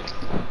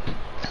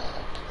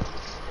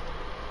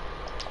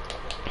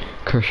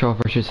 Kershaw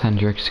versus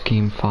Hendricks,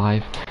 game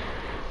 5,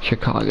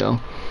 Chicago.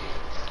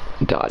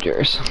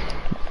 Dodgers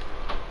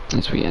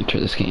as we enter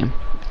this game.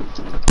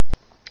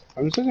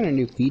 I'm just looking at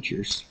new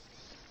features.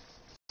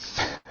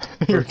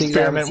 You're things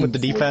I haven't experimenting with the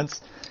seen before.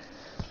 defense.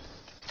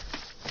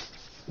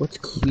 What's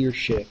clear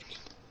shift?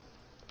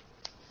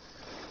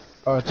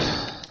 Oh, it's...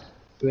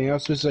 I think I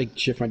was supposed to like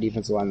shift my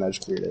defensive line, and I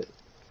just cleared it.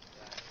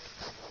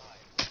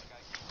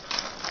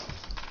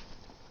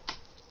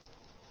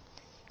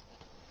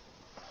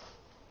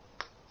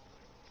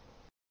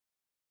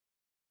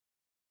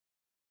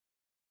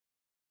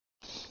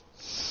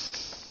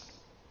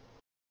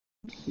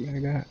 Yeah, I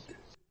got.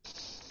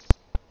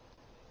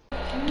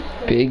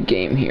 Big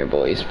game here,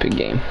 boys. Big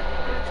game.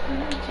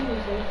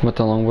 What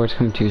the longboards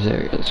come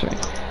Tuesday? That's right.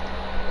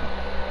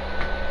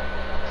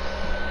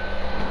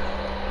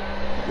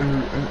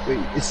 Wait,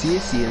 is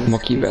CSC in this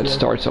Mookie Bet KTL?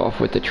 starts off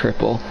with the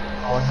triple.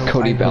 Oh,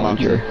 Cody I'm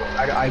Bellinger.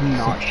 I'm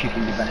not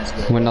shipping to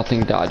Venezuela.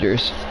 1-0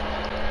 Dodgers.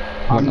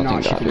 I'm 1-0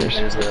 not shipping to Dodgers.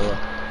 Venezuela.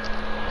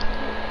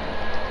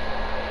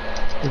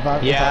 If I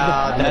Yeah,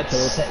 have to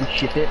that's- and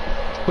ship it.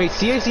 Wait,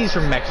 CIC's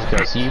from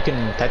Mexico, so you can.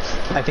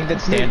 I think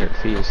that's standard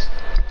fees.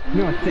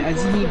 No, I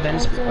just need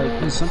Venezuela. Like,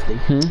 there's something.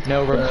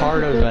 No,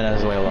 Ricardo's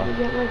Venezuela.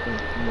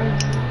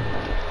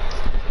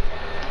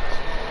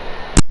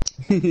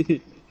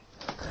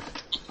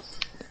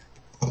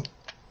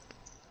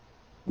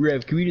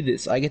 Rev, can we do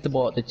this? I get the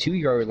ball at the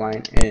 2-yard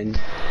line, and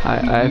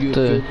I you have do a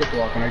to. field goal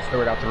block, and I just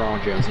throw it out to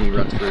Ronald Jones, and he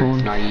runs for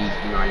Phone.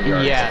 99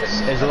 yards.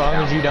 Yes, as long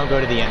as you don't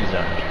go to the end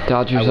zone.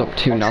 Dodgers I up will-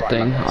 2-0 I'll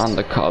try my best. on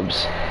the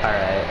Cubs. All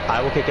right,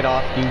 I will kick it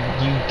off.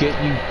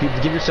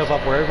 You give yourself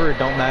up wherever. It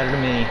don't matter to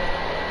me.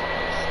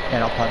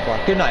 And I'll punt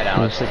block. Good night,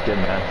 Alex. It's good,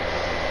 man.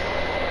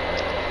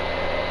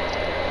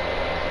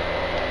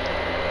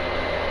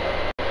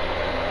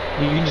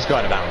 You can just go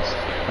out of bounds.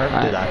 Or do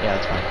Alright. that. Yeah,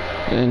 that's fine.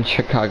 And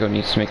Chicago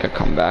needs to make a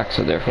comeback,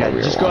 so therefore Yeah, we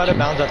are just go out of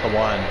watching. bounds at the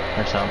 1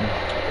 or something.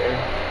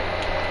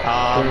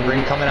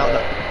 Bring coming out.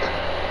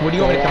 What do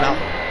you want me to come out?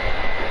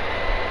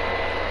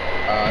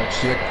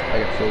 Just like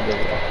a field goal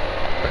block.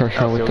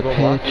 Kershaw with the field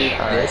goal block? pitch.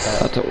 Alright,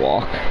 That's a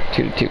walk.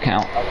 2-2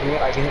 count.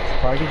 I can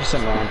probably just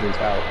send Ronald Jones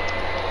out.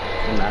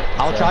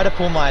 I'll try to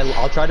pull my.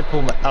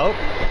 Oh,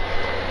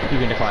 you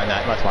can decline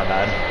that. That's my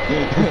bad.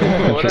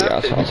 Country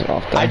Gas fouls it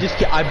off there.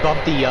 I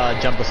bumped the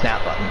jump the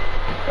snap button.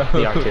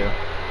 The R2.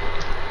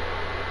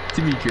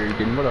 To be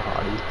Jurgen, what a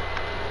hottie.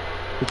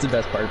 That's the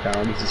best part of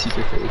Pound, is to see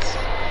their face.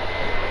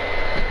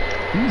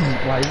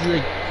 Why is it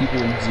like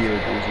people in 0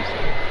 jerseys?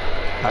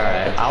 All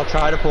right, I'll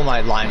try to pull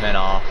my lineman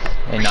off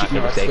and not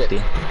give a safety.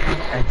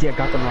 Yeah,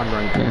 got the run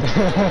back.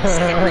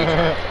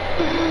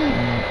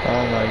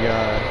 Oh my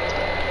god.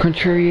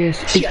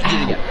 Contreras is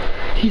out.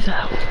 He's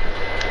out.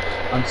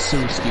 I'm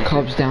so stupid.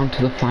 Cubs down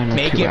to the final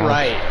Make 2 it outs.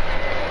 right.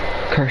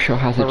 Kershaw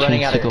has We're a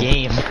running chance out to of go.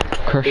 game.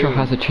 Kershaw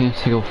has a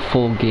chance to go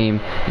full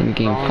game in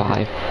Game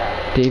 5.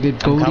 David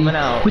Bodie coming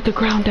out. with the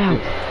ground out.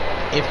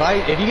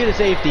 If you get a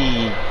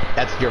safety,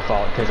 that's your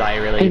fault because I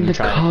really And didn't the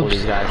try to pull Cubs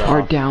these guys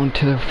are off. down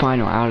to their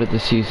final out of the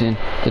season.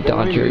 The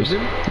Dodgers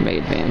may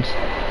advance.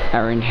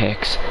 Aaron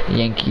Hicks,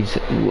 Yankees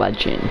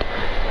legend.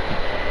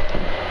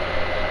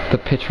 The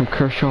pitch from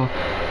Kershaw.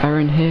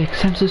 Aaron Hicks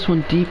sends this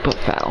one deep but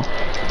foul.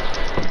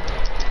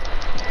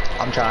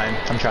 I'm trying.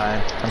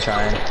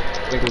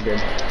 I think we're good.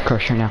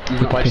 Kershaw now.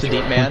 Watch the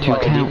deep man. 1-2 Watch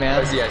the deep count.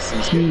 man.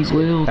 He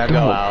will Now throw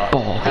go a out.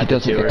 ball. He At the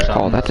doesn't 2 or get a call.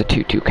 something. That's a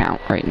 2-2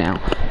 count right now.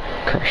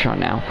 Kershaw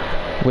now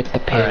with the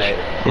pitch Alright.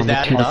 Is on the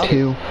that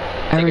 2-2.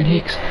 Aaron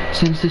Hicks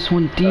sends this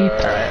one deep.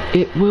 Alright.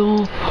 It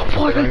will.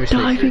 What a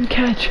diving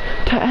catch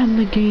to end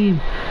the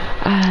game.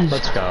 As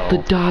Let's go. the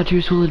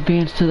Dodgers will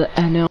advance to the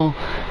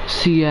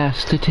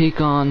NLCS to take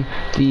on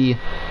the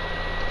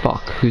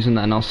Buck, who's in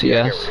the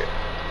NLCS.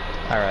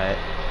 Alright.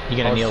 You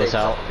gonna kneel this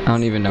out? I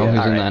don't even know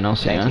who's in the Alright.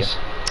 Thank you.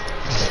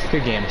 NLCS.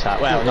 Good game, Todd.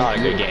 Well, not a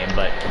good game,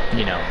 but,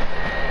 you know.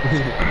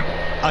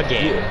 A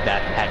game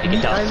that had to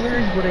get I done.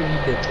 learned what I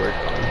need to work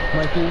on.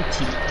 My whole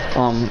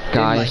team.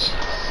 Guys,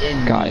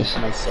 And Guys.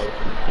 myself.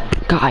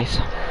 guys,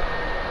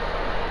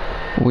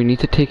 we need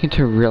to take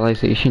into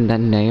realization that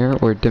Nair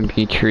or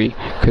Dimitri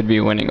could be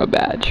winning a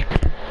badge.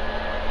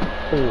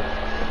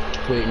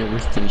 Oh. Wait, no,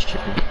 where's Tim's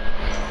chicken?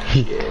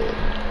 Shit.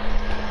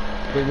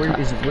 Wait,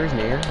 where's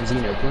Nair? Is he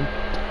in Oakland?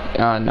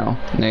 No,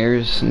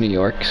 Nair's New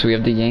York. So we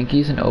have the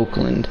Yankees in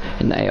Oakland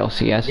in the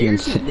ALCS,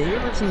 Nair's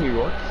in New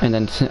York? and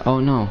then oh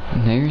no,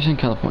 Nair's in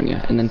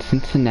California, and then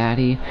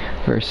Cincinnati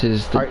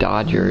versus the Alright.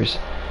 Dodgers.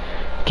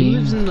 Who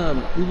lives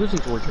in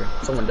Georgia?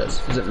 Someone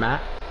does. Is it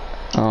Matt?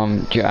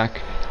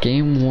 Jack.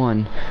 Game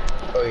 1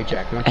 Oh, yeah,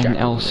 Jack. Not Jack.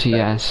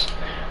 NLCS.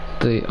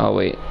 Oh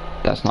wait,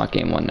 that's not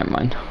game 1. Never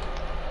mind.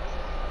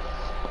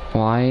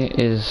 Why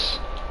is?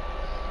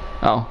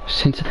 Oh,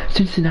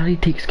 Cincinnati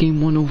takes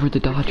game 1 over the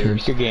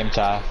Dodgers. Good game,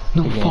 Ty.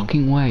 No Good game.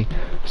 fucking way.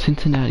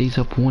 Cincinnati's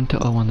up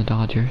 1-0 on the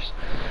Dodgers.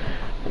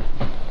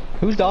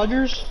 Who's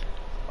Dodgers?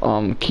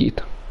 Keith.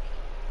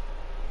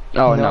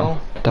 Oh no,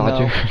 No,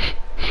 Dodger.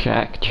 no.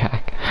 Jack.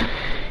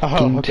 Oh,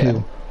 Game okay.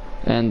 2.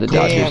 And the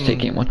Dodgers Damn. take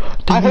game 1.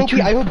 I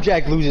hope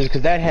Jack loses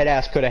because that head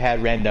ass could have had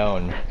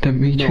Rendon.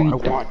 Dimitri, No,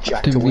 I want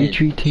Jack to win.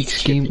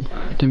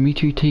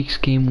 Dimitri takes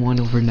game 1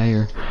 over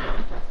Nair.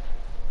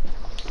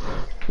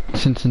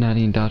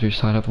 Cincinnati and Dodgers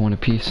tied up 1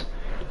 apiece.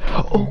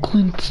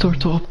 Oakland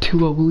starts off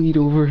 2-0 lead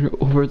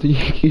over the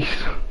Yankees.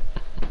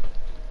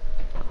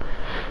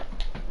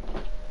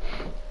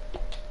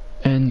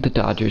 And the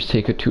Dodgers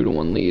take a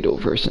 2-1 lead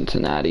over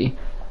Cincinnati.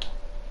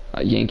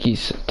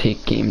 Yankees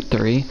take game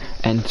 3,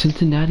 and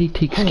Cincinnati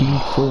takes game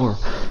 4.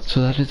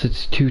 So that is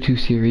its 2-2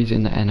 series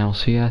in the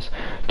NLCS,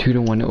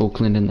 2-1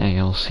 Oakland in the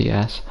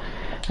ALCS,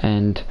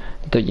 and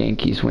the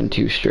Yankees win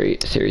 2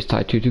 straight series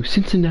tied 2-2.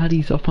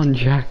 Cincinnati's up on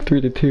Jack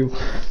 3-2.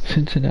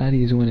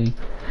 Cincinnati is winning.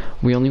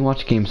 We only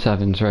watch game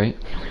 7s, right?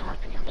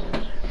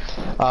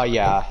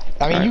 Yeah.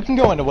 I mean, you can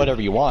go into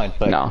whatever you want,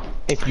 but no.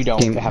 If you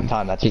don't have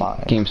time, that's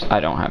fine. Games, I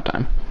don't have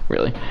time,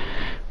 really.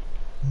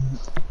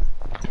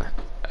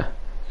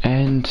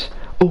 And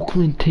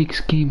Oakland takes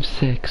game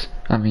 6.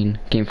 I mean,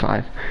 game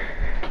 5.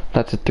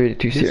 That's a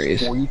 3-2 series.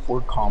 There's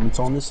 44 comments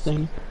on this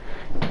thing.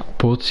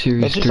 Both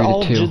series 3-2. It's just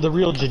all the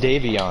real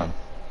Jadavion.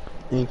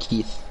 And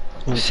Keith.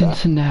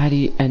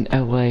 Cincinnati and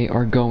LA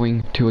are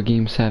going to a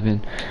game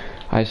 7.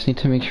 I just need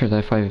to make sure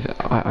that if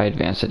I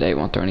advance today, it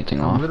won't throw anything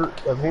off.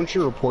 Everyone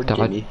should report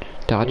Jimmy.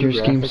 Dodgers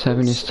game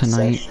 7 is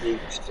tonight,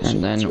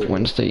 and then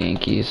Wednesday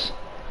Yankees.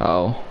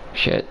 Oh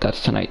shit,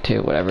 that's tonight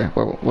too. Whatever.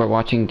 We're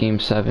watching game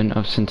 7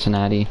 of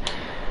Cincinnati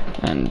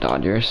and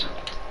Dodgers.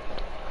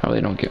 I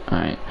really don't get. All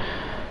right.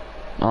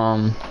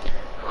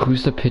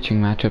 Who's the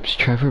pitching matchups?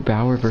 Trevor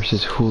Bauer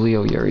versus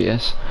Julio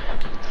Urias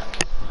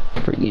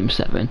for game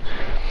 7.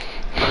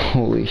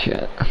 Holy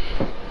shit.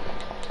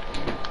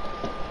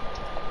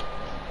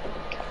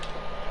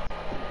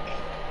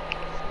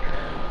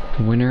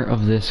 Winner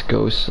of this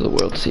goes to the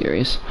World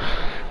Series.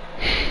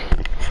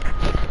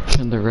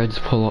 Can the Reds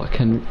pull off?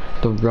 Can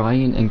the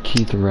Ryan and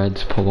Keith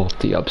Reds pull off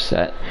the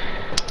upset,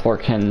 or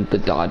can the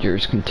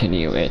Dodgers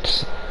continue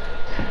its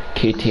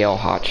KTL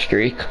hot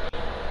streak?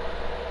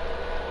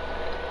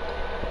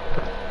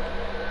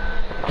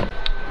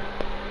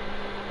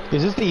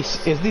 Is this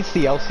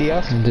the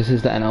LCS? This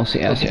is the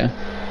NLCS,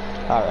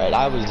 yeah. All right,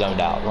 I was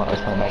zoned out when I was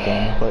playing that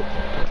game, but.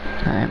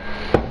 All right.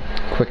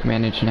 Quick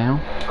manage now.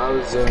 I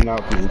was zoned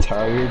out the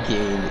entire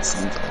game, it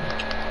seems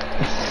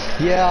like.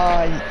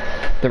 Yeah,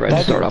 the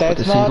Reds start off with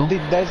a single.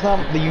 That's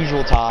not the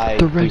usual tie.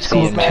 The Reds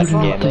go up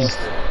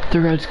 2-0. The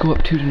Reds go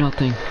up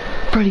 2-0.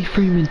 Freddie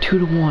Freeman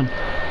 2-1.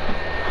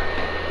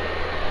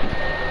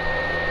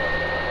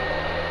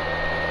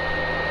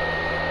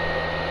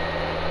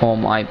 Oh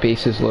my,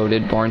 bases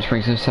loaded. Barnes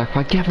brings in a sack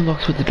fly. Gavin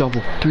Lux with the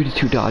double.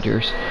 3-2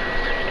 Dodgers.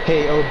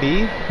 Hey, OB?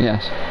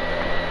 Yes.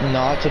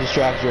 Not to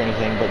distract you or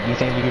anything, but you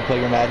think you can play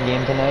your Madden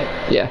game tonight?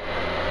 Yeah.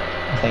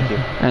 Thank you.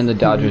 And the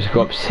Dodgers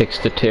go up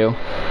 6-2.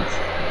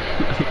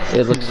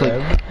 It looks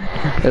like.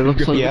 It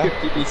looks like. Yeah.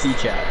 BBC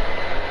chat.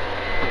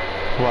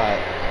 What?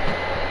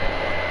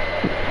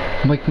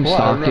 Mike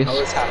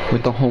Moustakas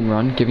with the home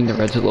run, giving the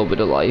Reds a little bit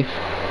of life.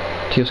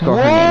 Teoscar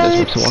Hernandez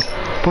works a walk.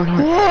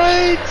 Barnhart.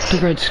 What? The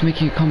Reds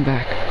making a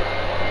comeback.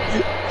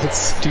 That's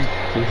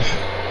stupid.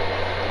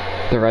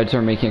 The Reds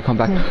are making a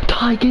comeback.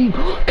 Tie game.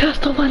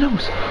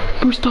 Castellanos.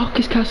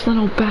 Moustakas,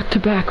 Castellanos back to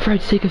back.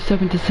 Reds take a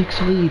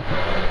 7-6 lead.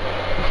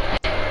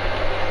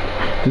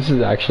 This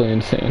is actually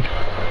insane.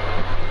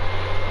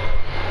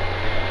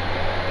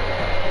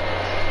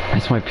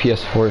 As my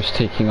PS4 is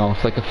taking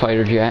off like a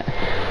fighter jet.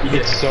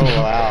 It's so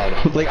loud.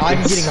 Like,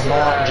 I'm getting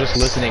hot just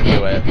listening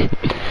to it.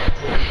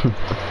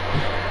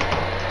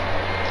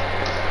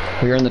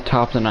 We are in the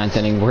top of the 9th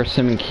inning. We're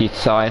Sim and Keith's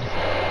side.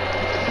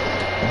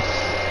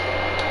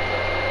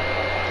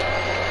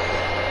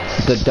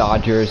 The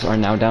Dodgers are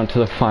now down to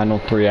the final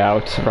 3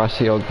 outs.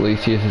 Raciel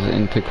Iglesias is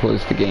in to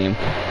close the game.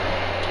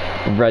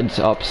 Reds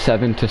up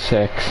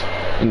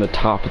 7-6 in the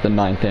top of the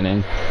 9th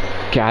inning.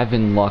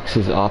 Gavin Lux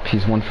is up.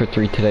 He's 1 for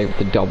 3 today with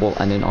a double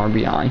and an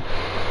RBI.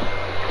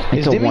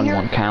 It's a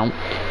 1-1 count.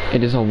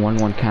 It is a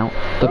 1-1 count.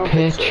 The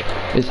pitch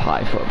is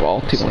high for a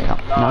ball. 2-1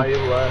 count. No,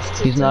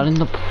 he's not in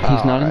the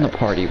in the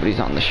party, but he's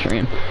on the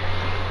stream.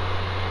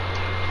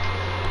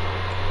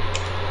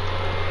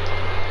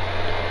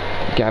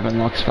 Gavin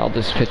Lux fouled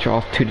this pitch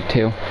off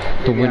 2-2.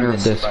 The winner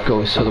of this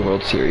goes to the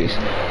World Series.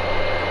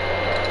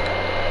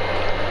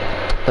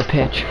 The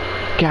pitch.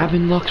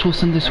 Gavin Lux will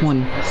send this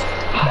one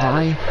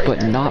high,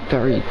 but not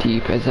very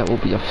deep, as that will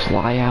be a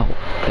fly out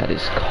that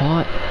is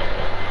caught.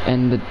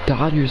 And the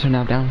Dodgers are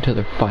now down to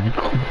their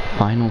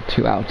final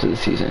 2 outs of the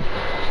season.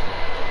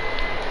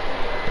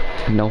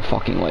 No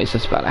fucking way is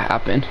this about to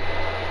happen.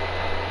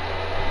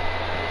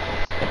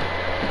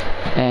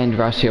 And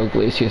Raciel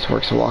Iglesias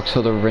works a walk,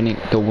 so the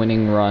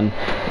winning run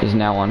is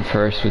now on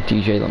first with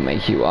DJ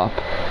LeMahieu up.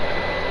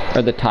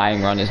 Or the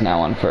tying run is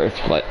now on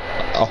first, but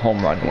a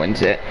home run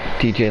wins it.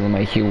 DJ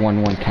LeMahieu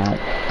 1-1 count.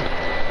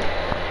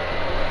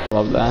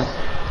 Love that.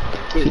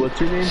 Wait, what's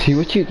your name? See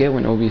what you get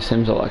when Obi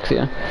Sims,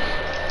 Alexia.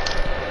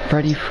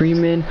 Freddie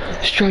Freeman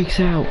strikes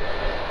out.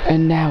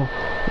 And now,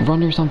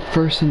 runners on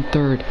first and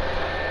third.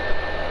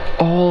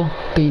 All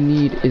they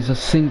need is a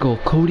single.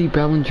 Cody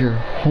Bellinger,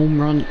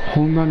 home run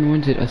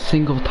wins it. A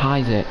single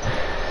ties it.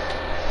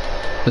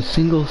 A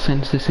single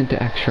sends this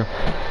into extra.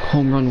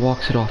 Home run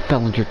walks it off.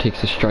 Bellinger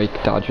takes a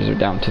strike. Dodgers are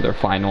down to their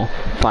final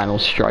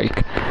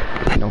strike.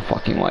 No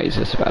fucking way is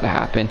this about to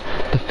happen.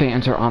 The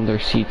fans are on their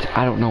seats.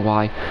 I don't know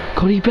why.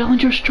 Cody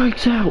Bellinger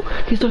strikes out.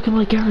 He's looking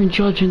like Aaron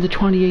Judge in the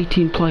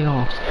 2018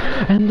 playoffs.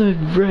 And the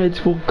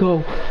Reds will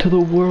go to the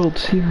World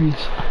Series.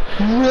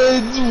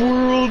 Reds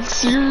World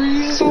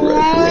Series? Reds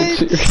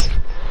World Series.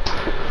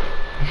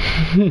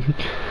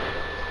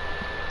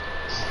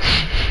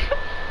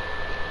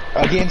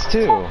 Against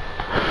two.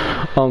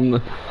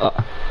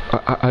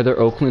 Either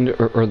Oakland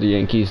or the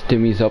Yankees.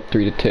 Dimmy's up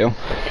 3-2.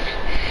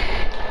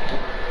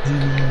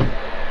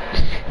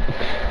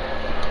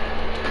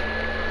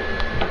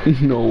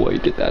 No way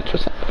did that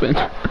just happen.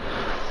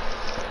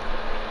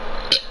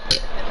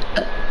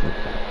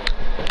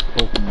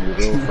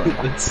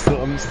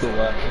 I'm still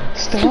laughing.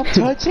 Stop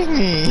touching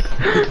me.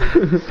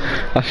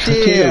 I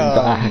should get your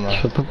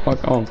back. Shut the fuck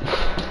up.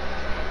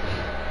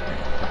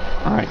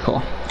 Alright, cool.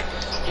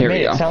 Here we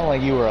Made go. it sound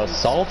like you were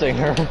assaulting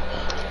her.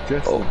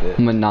 Just a bit.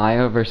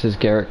 Mania versus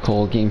Garrett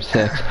Cole, Game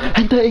 6.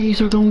 And the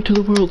A's are going to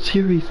the World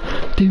Series.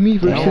 Demi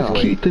versus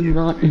Keith and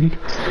Ryan.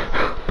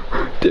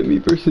 Demi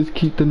versus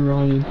Keith and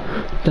Ryan.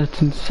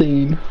 That's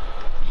insane.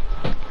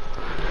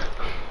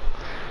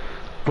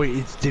 Wait,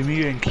 it's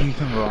Demi and Keith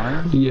and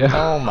Ryan? Yeah.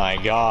 Oh my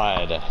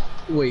god.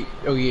 Wait,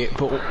 oh yeah,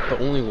 but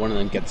only one of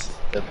them gets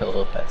the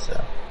pillow pet,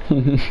 so.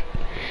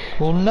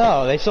 Well,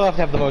 no, they still have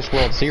to have the most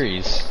World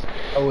Series.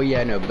 Oh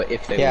yeah, no, but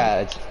if they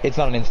Yeah, it's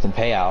not an instant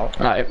payout.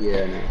 Alright. win.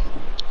 Yeah, no.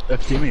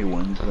 If Demi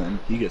wins, then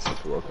he gets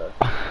the World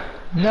Cup.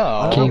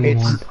 No, Game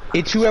one.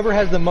 it's whoever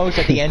has the most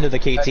at the end of the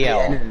At the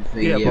KTL. end of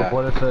the, Yeah, but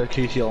what if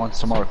KTL wants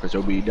tomorrow because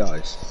OB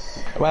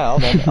dies? Well,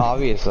 then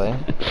obviously.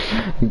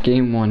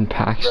 Game 1,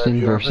 Paxton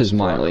Yeah, versus you're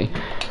Miley.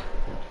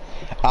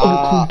 I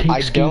Oakland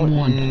takes don't. game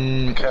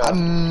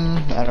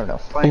 1. I don't know.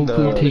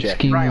 Oakland takes Jack.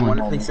 game Ryan, 1.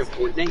 wanna play some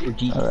Fortnite or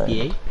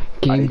GTA?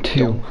 Game I 2,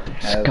 don't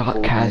have Scott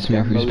Fortnite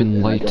Kazmir, who's downloaded, been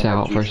and I lights don't have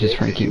out versus GTA,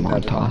 Frankie so you have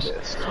it on Montas.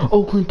 this.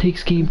 Oakland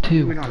takes game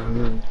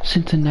 2.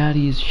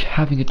 Cincinnati is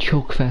having a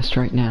choke fest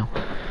right now.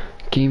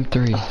 Game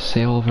 3,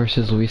 Sale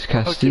versus Luis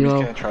Timmy's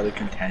Castillo. gonna try to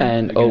contend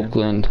And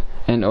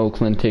again.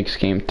 Oakland takes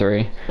game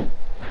 3.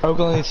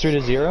 Oakland is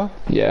 3-0.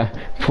 Yeah,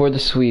 for the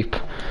sweep,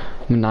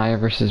 Mania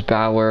versus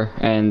Bauer,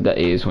 and the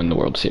A's win the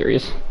World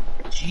Series.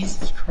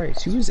 Jesus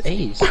Christ, who is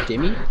Ace?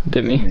 Demi?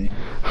 Demi.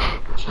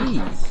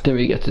 Jeez.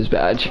 Demi gets his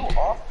badge.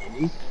 Off,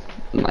 Demi.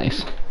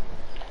 Nice.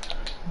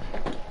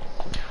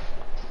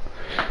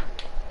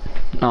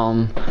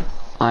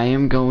 I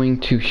am going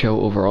to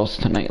show overalls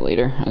tonight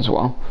later as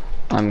well.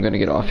 I'm gonna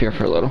get off here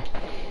for a little.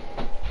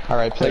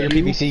 Alright, play your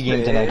PPC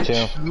game tonight too.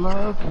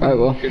 I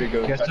will. He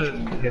has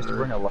to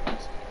bring a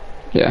light.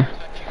 Yeah.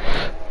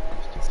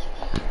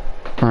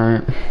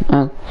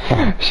 Alright.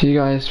 See you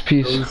guys.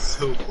 Peace.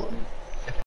 So fun.